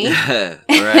hate me?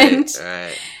 Right.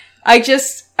 I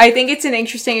think it's an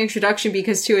interesting introduction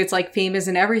because, too, it's like fame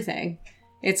isn't everything.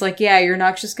 It's like, yeah, you're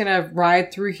not just gonna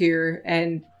ride through here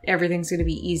and everything's gonna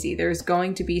be easy. There's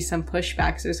going to be some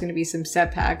pushbacks, there's gonna be some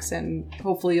setbacks, and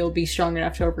hopefully you'll be strong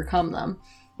enough to overcome them.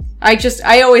 I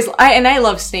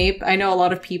love Snape. I know a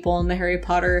lot of people in the Harry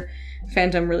Potter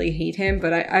fandom really hate him,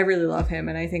 but I really love him,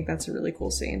 and I think that's a really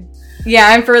cool scene.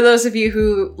 Yeah, and for those of you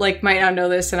who like might not know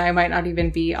this, and I might not even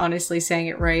be honestly saying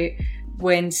it right,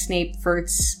 when Snape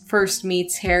first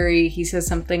meets Harry, he says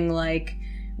something like,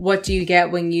 "What do you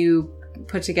get when you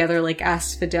put together like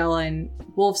Asphodel and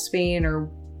Wolfsbane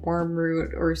or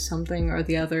Wormroot or something or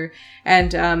the other?"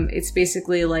 And it's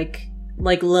basically like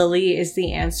Lily is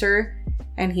the answer,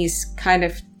 and he's kind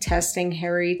of testing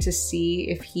Harry to see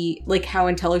if he, like, how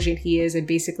intelligent he is, and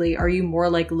basically, are you more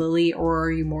like Lily or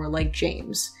are you more like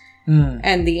James?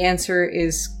 And the answer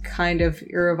is kind of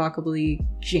irrevocably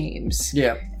James.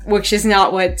 Yeah. Which is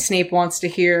not what Snape wants to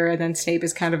hear, and then Snape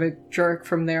is kind of a jerk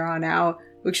from there on out,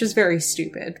 which is very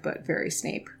stupid, but very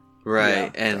Snape.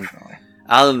 Right, Yeah, and definitely.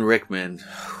 Alan Rickman,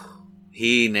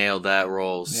 he nailed that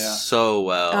role so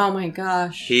well. Oh my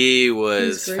gosh. He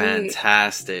was He's great.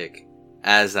 fantastic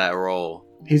as that role.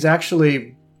 He's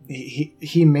actually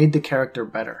he made the character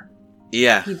better.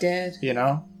 Yeah. He did. You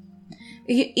know?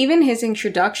 Even his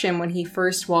introduction when he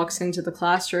first walks into the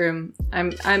classroom,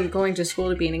 I'm going to school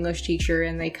to be an English teacher,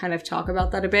 and they kind of talk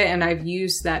about that a bit, and I've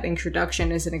used that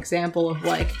introduction as an example of,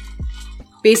 like,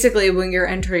 basically when you're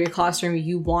entering a classroom,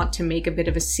 you want to make a bit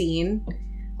of a scene,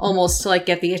 almost to, like,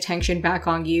 get the attention back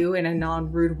on you in a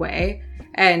non-rude way.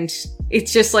 And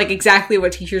it's just, like, exactly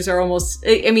what teachers are almost...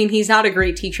 I mean, he's not a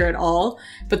great teacher at all,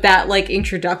 but that, like,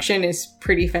 introduction is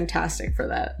pretty fantastic for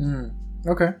that.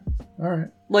 Okay. All right.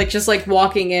 Like, just, like,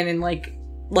 walking in and, like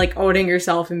owning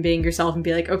yourself and being yourself and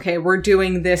be like, okay, we're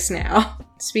doing this now.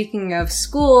 Speaking of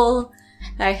school,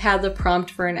 I had the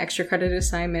prompt for an extra credit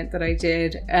assignment that I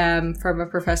did from a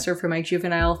professor for my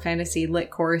juvenile fantasy lit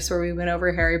course where we went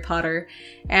over Harry Potter.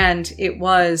 And it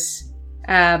was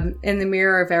in the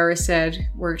Mirror of Erised,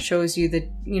 where it shows you the,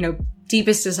 you know,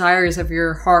 deepest desires of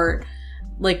your heart,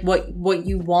 like what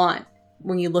you want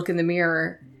when you look in the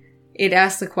mirror. It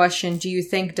asked the question, do you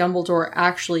think Dumbledore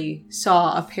actually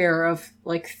saw a pair of,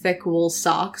 like, thick wool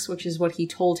socks, which is what he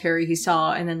told Harry he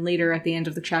saw, and then later at the end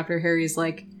of the chapter, Harry's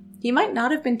like, he might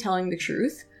not have been telling the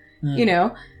truth. you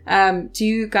know? Do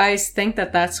you guys think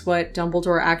that that's what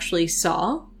Dumbledore actually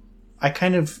saw? I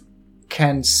kind of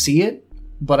can see it,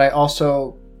 but I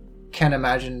also can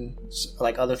imagine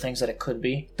like other things that it could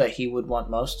be that he would want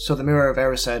most. So the Mirror of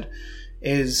Erised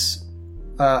is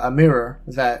a mirror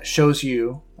that shows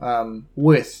you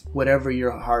with whatever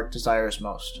your heart desires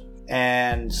most.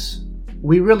 And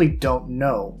we really don't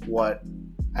know what,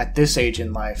 at this age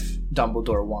in life,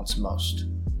 Dumbledore wants most.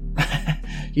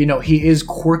 You know, he is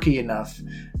quirky enough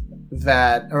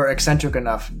that, or eccentric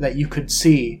enough that you could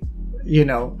see, you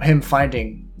know, him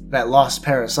finding that lost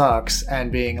pair of socks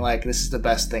and being like, this is the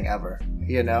best thing ever,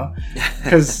 you know?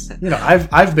 Because, you know,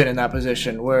 I've been in that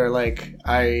position where, like,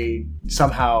 I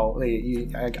somehow,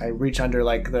 I reach under,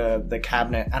 like, the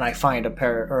cabinet and I find a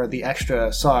pair, or the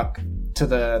extra sock to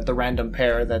the random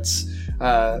pair that's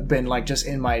been, like, just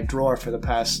in my drawer for the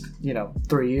past, you know,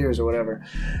 3 years or whatever.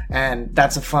 And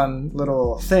that's a fun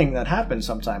little thing that happens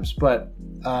sometimes. But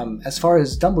as far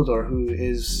as Dumbledore, who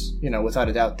is, you know, without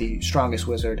a doubt the strongest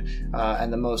wizard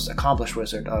and the most accomplished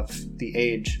wizard of the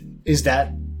age, is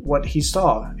that what he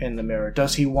saw in the mirror?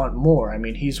 Does he want more? I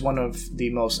mean, he's one of the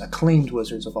most acclaimed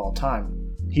wizards of all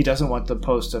time. He doesn't want the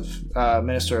post of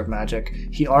Minister of Magic.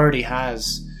 He already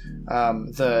has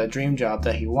the dream job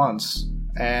that he wants.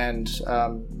 And,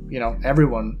 you know,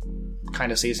 everyone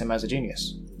kind of sees him as a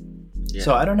genius. Yeah.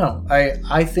 So I don't know.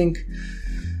 I think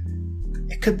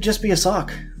it could just be a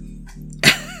sock.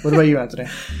 What about you, Anthony?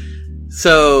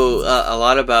 So a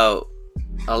lot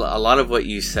of what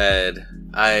you said,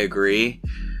 I agree.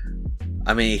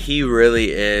 I mean, he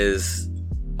really is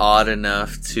odd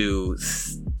enough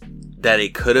that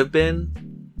it could have been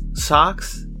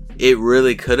socks. It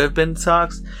really could have been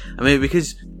socks. I mean,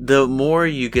 because the more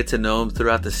you get to know him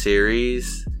throughout the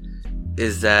series,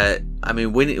 is that, I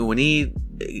mean, when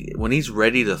he's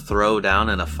ready to throw down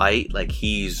in a fight, like,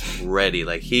 he's ready.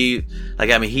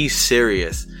 I mean, he's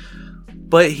serious.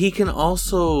 But he can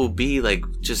also be, like,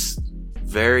 just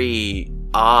very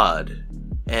odd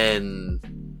and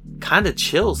kind of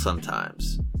chill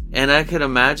sometimes. And I could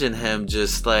imagine him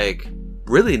just, like,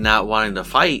 really not wanting to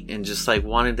fight and just, like,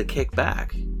 wanting to kick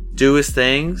back, do his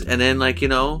things, and then, like, you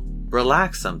know,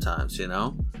 relax sometimes, you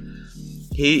know?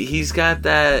 He's got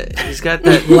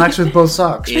that relax with both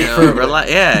socks. You know,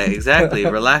 yeah, exactly.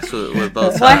 Relax with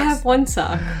both socks. Why have one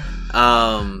sock?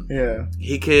 Yeah.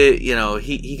 He could, you know,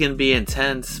 he can be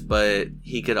intense, but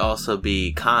he could also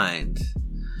be kind.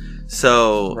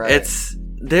 So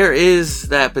there is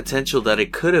that potential that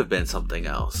it could have been something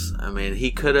else. I mean,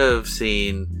 he could have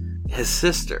seen his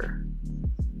sister,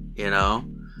 you know,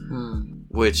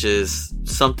 which is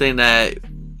something that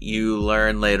you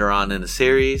learn later on in the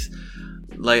series.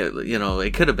 Like, you know,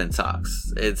 it could have been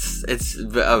socks. It's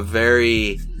a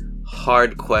very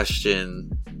hard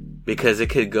question because it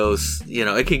could go, you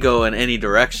know, it could go in any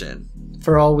direction.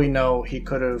 For all we know, he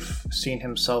could have seen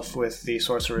himself with the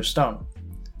Sorcerer's Stone.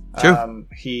 True.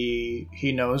 He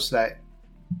knows that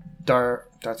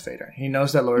Darth Vader. He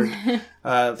knows that Lord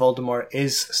Voldemort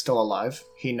is still alive.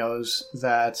 He knows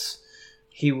that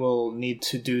he will need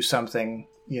to do something,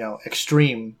 you know,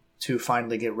 extreme to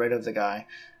finally get rid of the guy.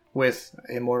 With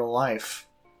immortal life,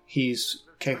 he's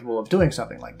capable of doing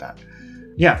something like that.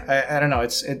 Yeah, I don't know.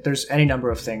 There's any number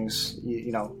of things,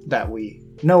 you know, that we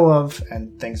know of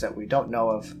and things that we don't know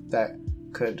of that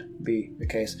could be the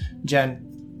case. Jen,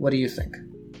 what do you think?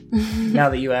 Now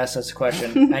that you asked us a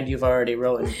question and you've already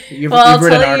written, I'll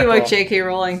written an tell article. you what J.K.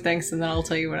 Rowling thinks, and then I'll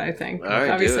tell you what I think. All right,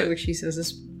 obviously, what she says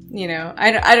is, you know,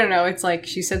 I don't know. It's like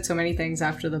she said so many things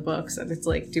after the books that it's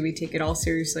like, do we take it all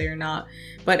seriously or not?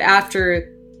 But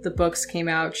after the books came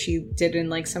out, she did in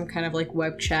like some kind of like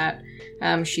web chat.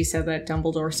 She said that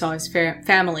Dumbledore saw his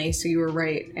family. So you were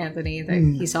right, Anthony,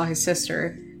 that he saw his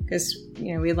sister, because,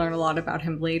 you know, we learn a lot about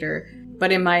him later.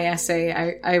 But in my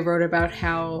essay, I wrote about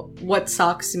what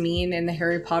socks mean in the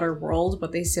Harry Potter world,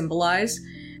 what they symbolize.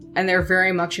 And they're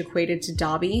very much equated to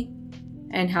Dobby,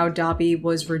 and how Dobby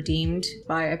was redeemed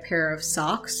by a pair of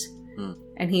socks.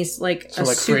 And he's like a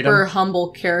super freedom.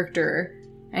 humble character.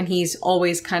 And he's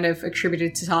always kind of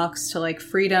attributed to socks to like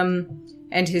freedom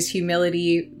and his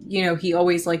humility. You know, he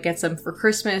always like gets them for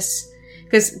Christmas.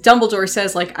 Because Dumbledore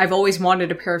says, like, I've always wanted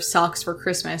a pair of socks for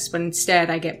Christmas, but instead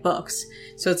I get books.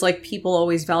 So it's like people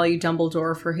always value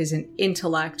Dumbledore for his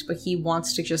intellect, but he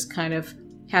wants to just kind of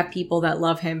have people that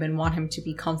love him and want him to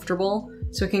be comfortable.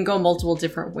 So it can go multiple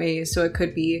different ways. So it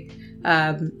could be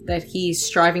that he's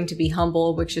striving to be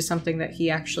humble, which is something that he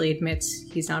actually admits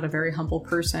he's not a very humble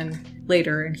person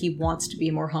later, and he wants to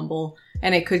be more humble.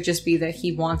 And it could just be that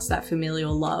he wants that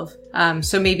familial love.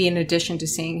 So maybe in addition to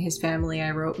seeing his family,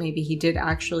 I wrote maybe he did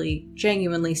actually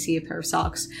genuinely see a pair of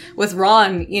socks. With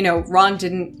Ron, Ron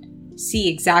didn't see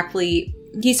exactly...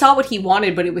 He saw what he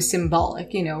wanted, but it was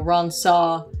symbolic. Ron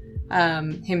saw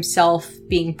himself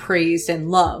being praised and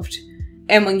loved.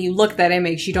 And when you look at that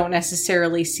image, you don't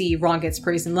necessarily see Ron gets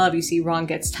praise and love. You see Ron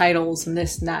gets titles and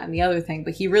this and that and the other thing.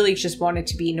 But he really just wanted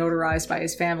to be notarized by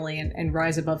his family and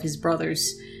rise above his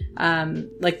brothers,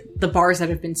 like the bars that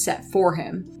have been set for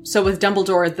him. So with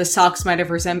Dumbledore, the socks might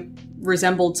have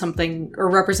resembled something or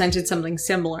represented something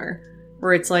similar,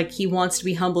 where it's like he wants to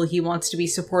be humble, he wants to be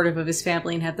supportive of his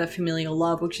family and have that familial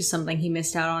love, which is something he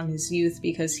missed out on in his youth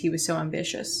because he was so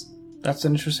ambitious. That's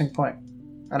an interesting point.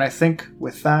 And I think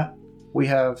with that, we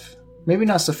have maybe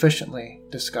not sufficiently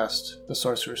discussed the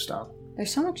Sorcerer's Stone.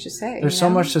 There's so much to say. There's so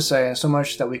much to say and so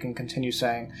much that we can continue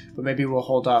saying, but maybe we'll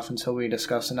hold off until we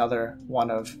discuss another one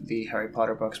of the Harry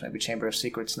Potter books, maybe Chamber of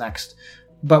Secrets next.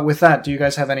 But with that, do you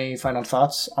guys have any final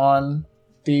thoughts on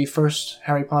the first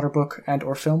Harry Potter book and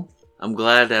or film? I'm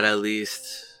glad that at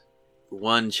least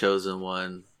one chosen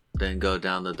one didn't go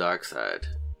down the dark side.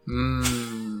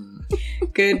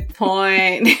 Good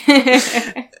point.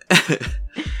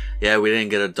 Yeah, we didn't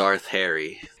get a Darth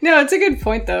Harry. No, it's a good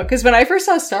point, though, because when I first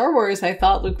saw Star Wars, I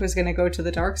thought Luke was going to go to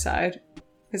the dark side.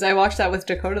 Because I watched that with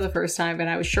Dakota the first time, and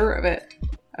I was sure of it.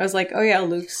 I was like, oh yeah,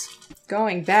 Luke's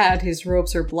going bad. His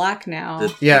robes are black now.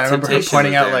 I remember her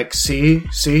pointing out, like, see,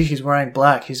 he's wearing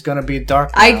black. He's going to be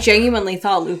dark now. I genuinely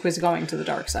thought Luke was going to the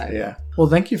dark side. Yeah. Well,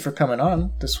 thank you for coming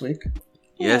on this week.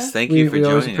 Yes, thank you for joining us.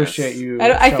 We always appreciate you.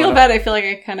 I feel bad. I feel like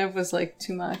I kind of was, like,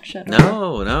 too much.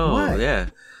 No, what? Yeah.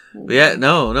 But yeah,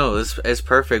 no, it's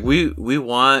perfect. We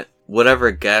want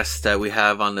whatever guests that we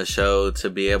have on the show to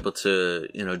be able to,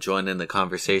 join in the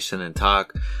conversation and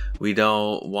talk. We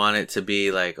don't want it to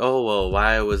be like, oh, well,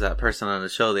 why was that person on the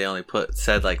show? They only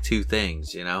said like 2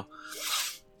 things,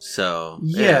 So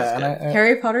yeah,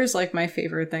 Harry Potter is like my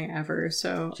favorite thing ever.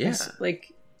 So yeah,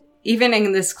 like even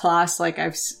in this class, I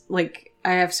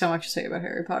have so much to say about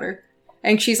Harry Potter.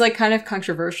 And she's like kind of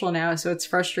controversial now, so it's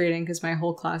frustrating because my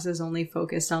whole class is only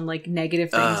focused on like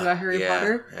negative things about Harry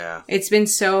Potter. Yeah. It's been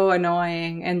so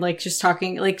annoying, and like just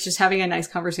having a nice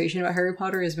conversation about Harry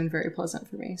Potter has been very pleasant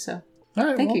for me. So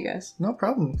thank you guys. No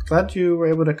problem. Glad you were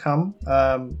able to come.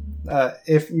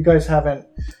 If you guys haven't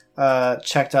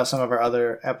checked out some of our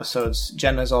other episodes,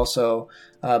 Jen has also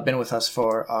been with us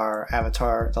for our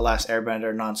Avatar The Last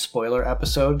Airbender non-spoiler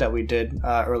episode that we did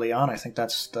early on. I think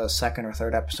that's the 2nd or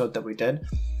 3rd episode that we did.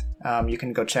 You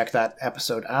can go check that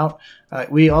episode out.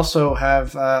 We also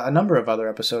have a number of other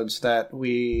episodes that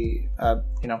we've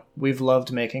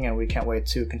loved making, and we can't wait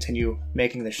to continue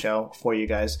making the show for you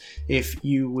guys. If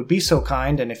you would be so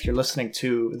kind, and if you're listening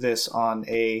to this on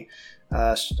a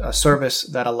service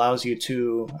that allows you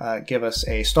to give us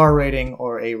a star rating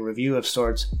or a review of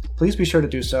sorts, please be sure to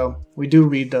do so. We do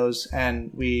read those, and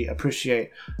we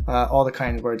appreciate all the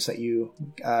kind words that you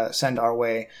send our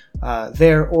way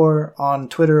there or on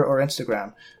Twitter or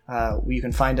Instagram. You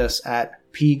can find us at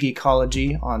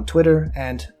pgeekology on Twitter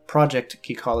and Project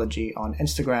Geekology on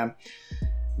Instagram.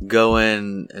 Go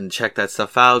in and check that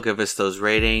stuff out. Give us those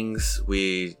ratings.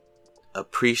 We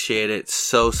appreciate it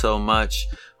so much.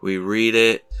 We read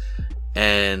it,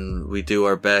 and we do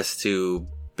our best to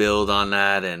build on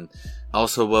that. And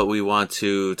also what we want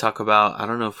to talk about, I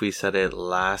don't know if we said it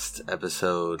last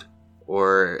episode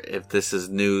or if this is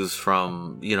news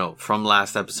from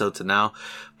last episode to now,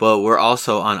 but we're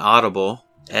also on Audible.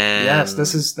 And yes,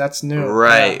 that's new.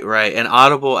 Right. And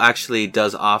Audible actually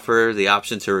does offer the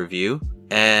option to review.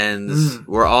 And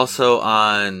we're also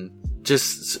on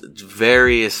just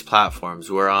various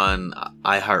platforms. We're on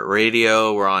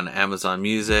iHeartRadio, we're on Amazon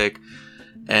Music,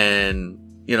 and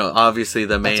obviously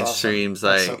the mainstreams,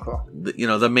 awesome. So cool.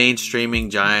 The main streaming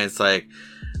giants like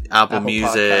Apple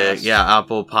Music, Podcasts.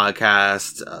 Apple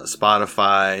Podcasts,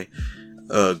 Spotify,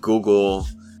 Google,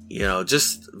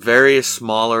 just various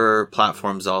smaller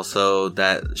platforms also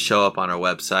that show up on our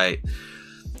website.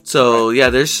 So yeah,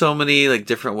 there's so many like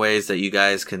different ways that you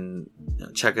guys can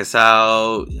check us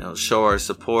out, show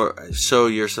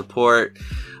your support,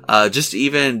 just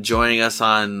even joining us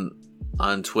on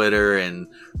Twitter and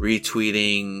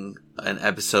retweeting an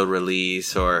episode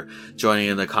release or joining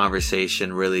in the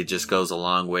conversation really just goes a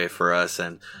long way for us,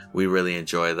 and we really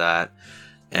enjoy that.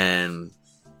 And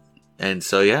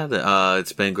so yeah,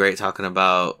 it's been great talking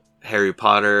about Harry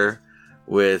Potter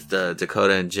with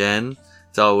Dakota and Jen.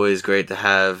 It's always great to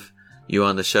have you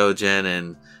on the show,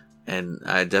 Jen, and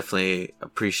I definitely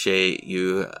appreciate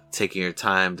you taking your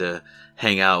time to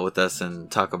hang out with us and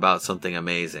talk about something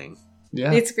amazing.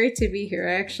 Yeah. It's great to be here.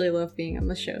 I actually love being on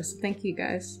the show, so thank you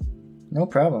guys. No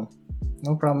problem.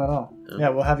 No problem at all. Yeah,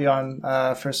 we'll have you on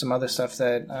for some other stuff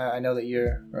that I know that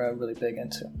you're really big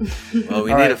into. Well,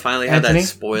 we All need right, to finally have Anthony? that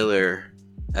spoiler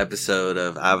episode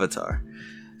of Avatar.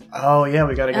 Oh, yeah,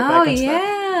 we got to get back into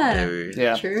that. yeah.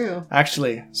 Yeah. True.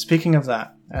 Actually, speaking of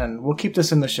that, and we'll keep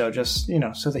this in the show just,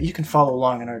 so that you can follow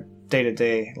along in our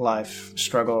day-to-day life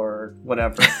struggle or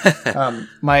whatever.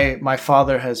 My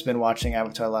father has been watching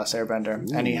Avatar: The Last Airbender,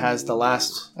 and he has the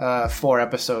last 4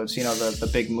 episodes, the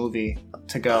big movie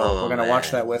to go. Oh, We're going to man.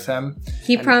 watch that with him.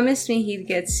 He promised me he'd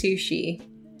get sushi,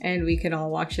 and we could all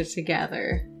watch it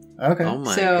together. Okay. Oh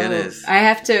my so goodness. I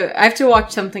have to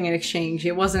watch something in exchange.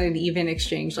 It wasn't an even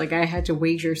exchange. Like I had to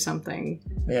wager something.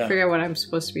 Yeah. I forget what I'm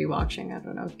supposed to be watching. I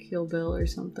don't know, Kill Bill or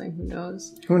something. Who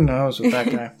knows? Who knows with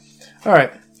that guy? All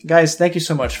right, guys, thank you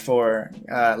so much for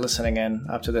listening in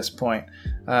up to this point.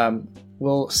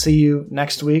 We'll see you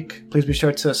next week. Please be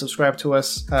sure to subscribe to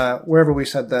us wherever we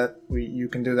said that you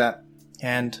can do that.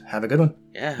 And have a good one.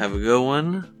 Yeah, have a good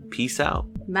one. Peace out.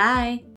 Bye.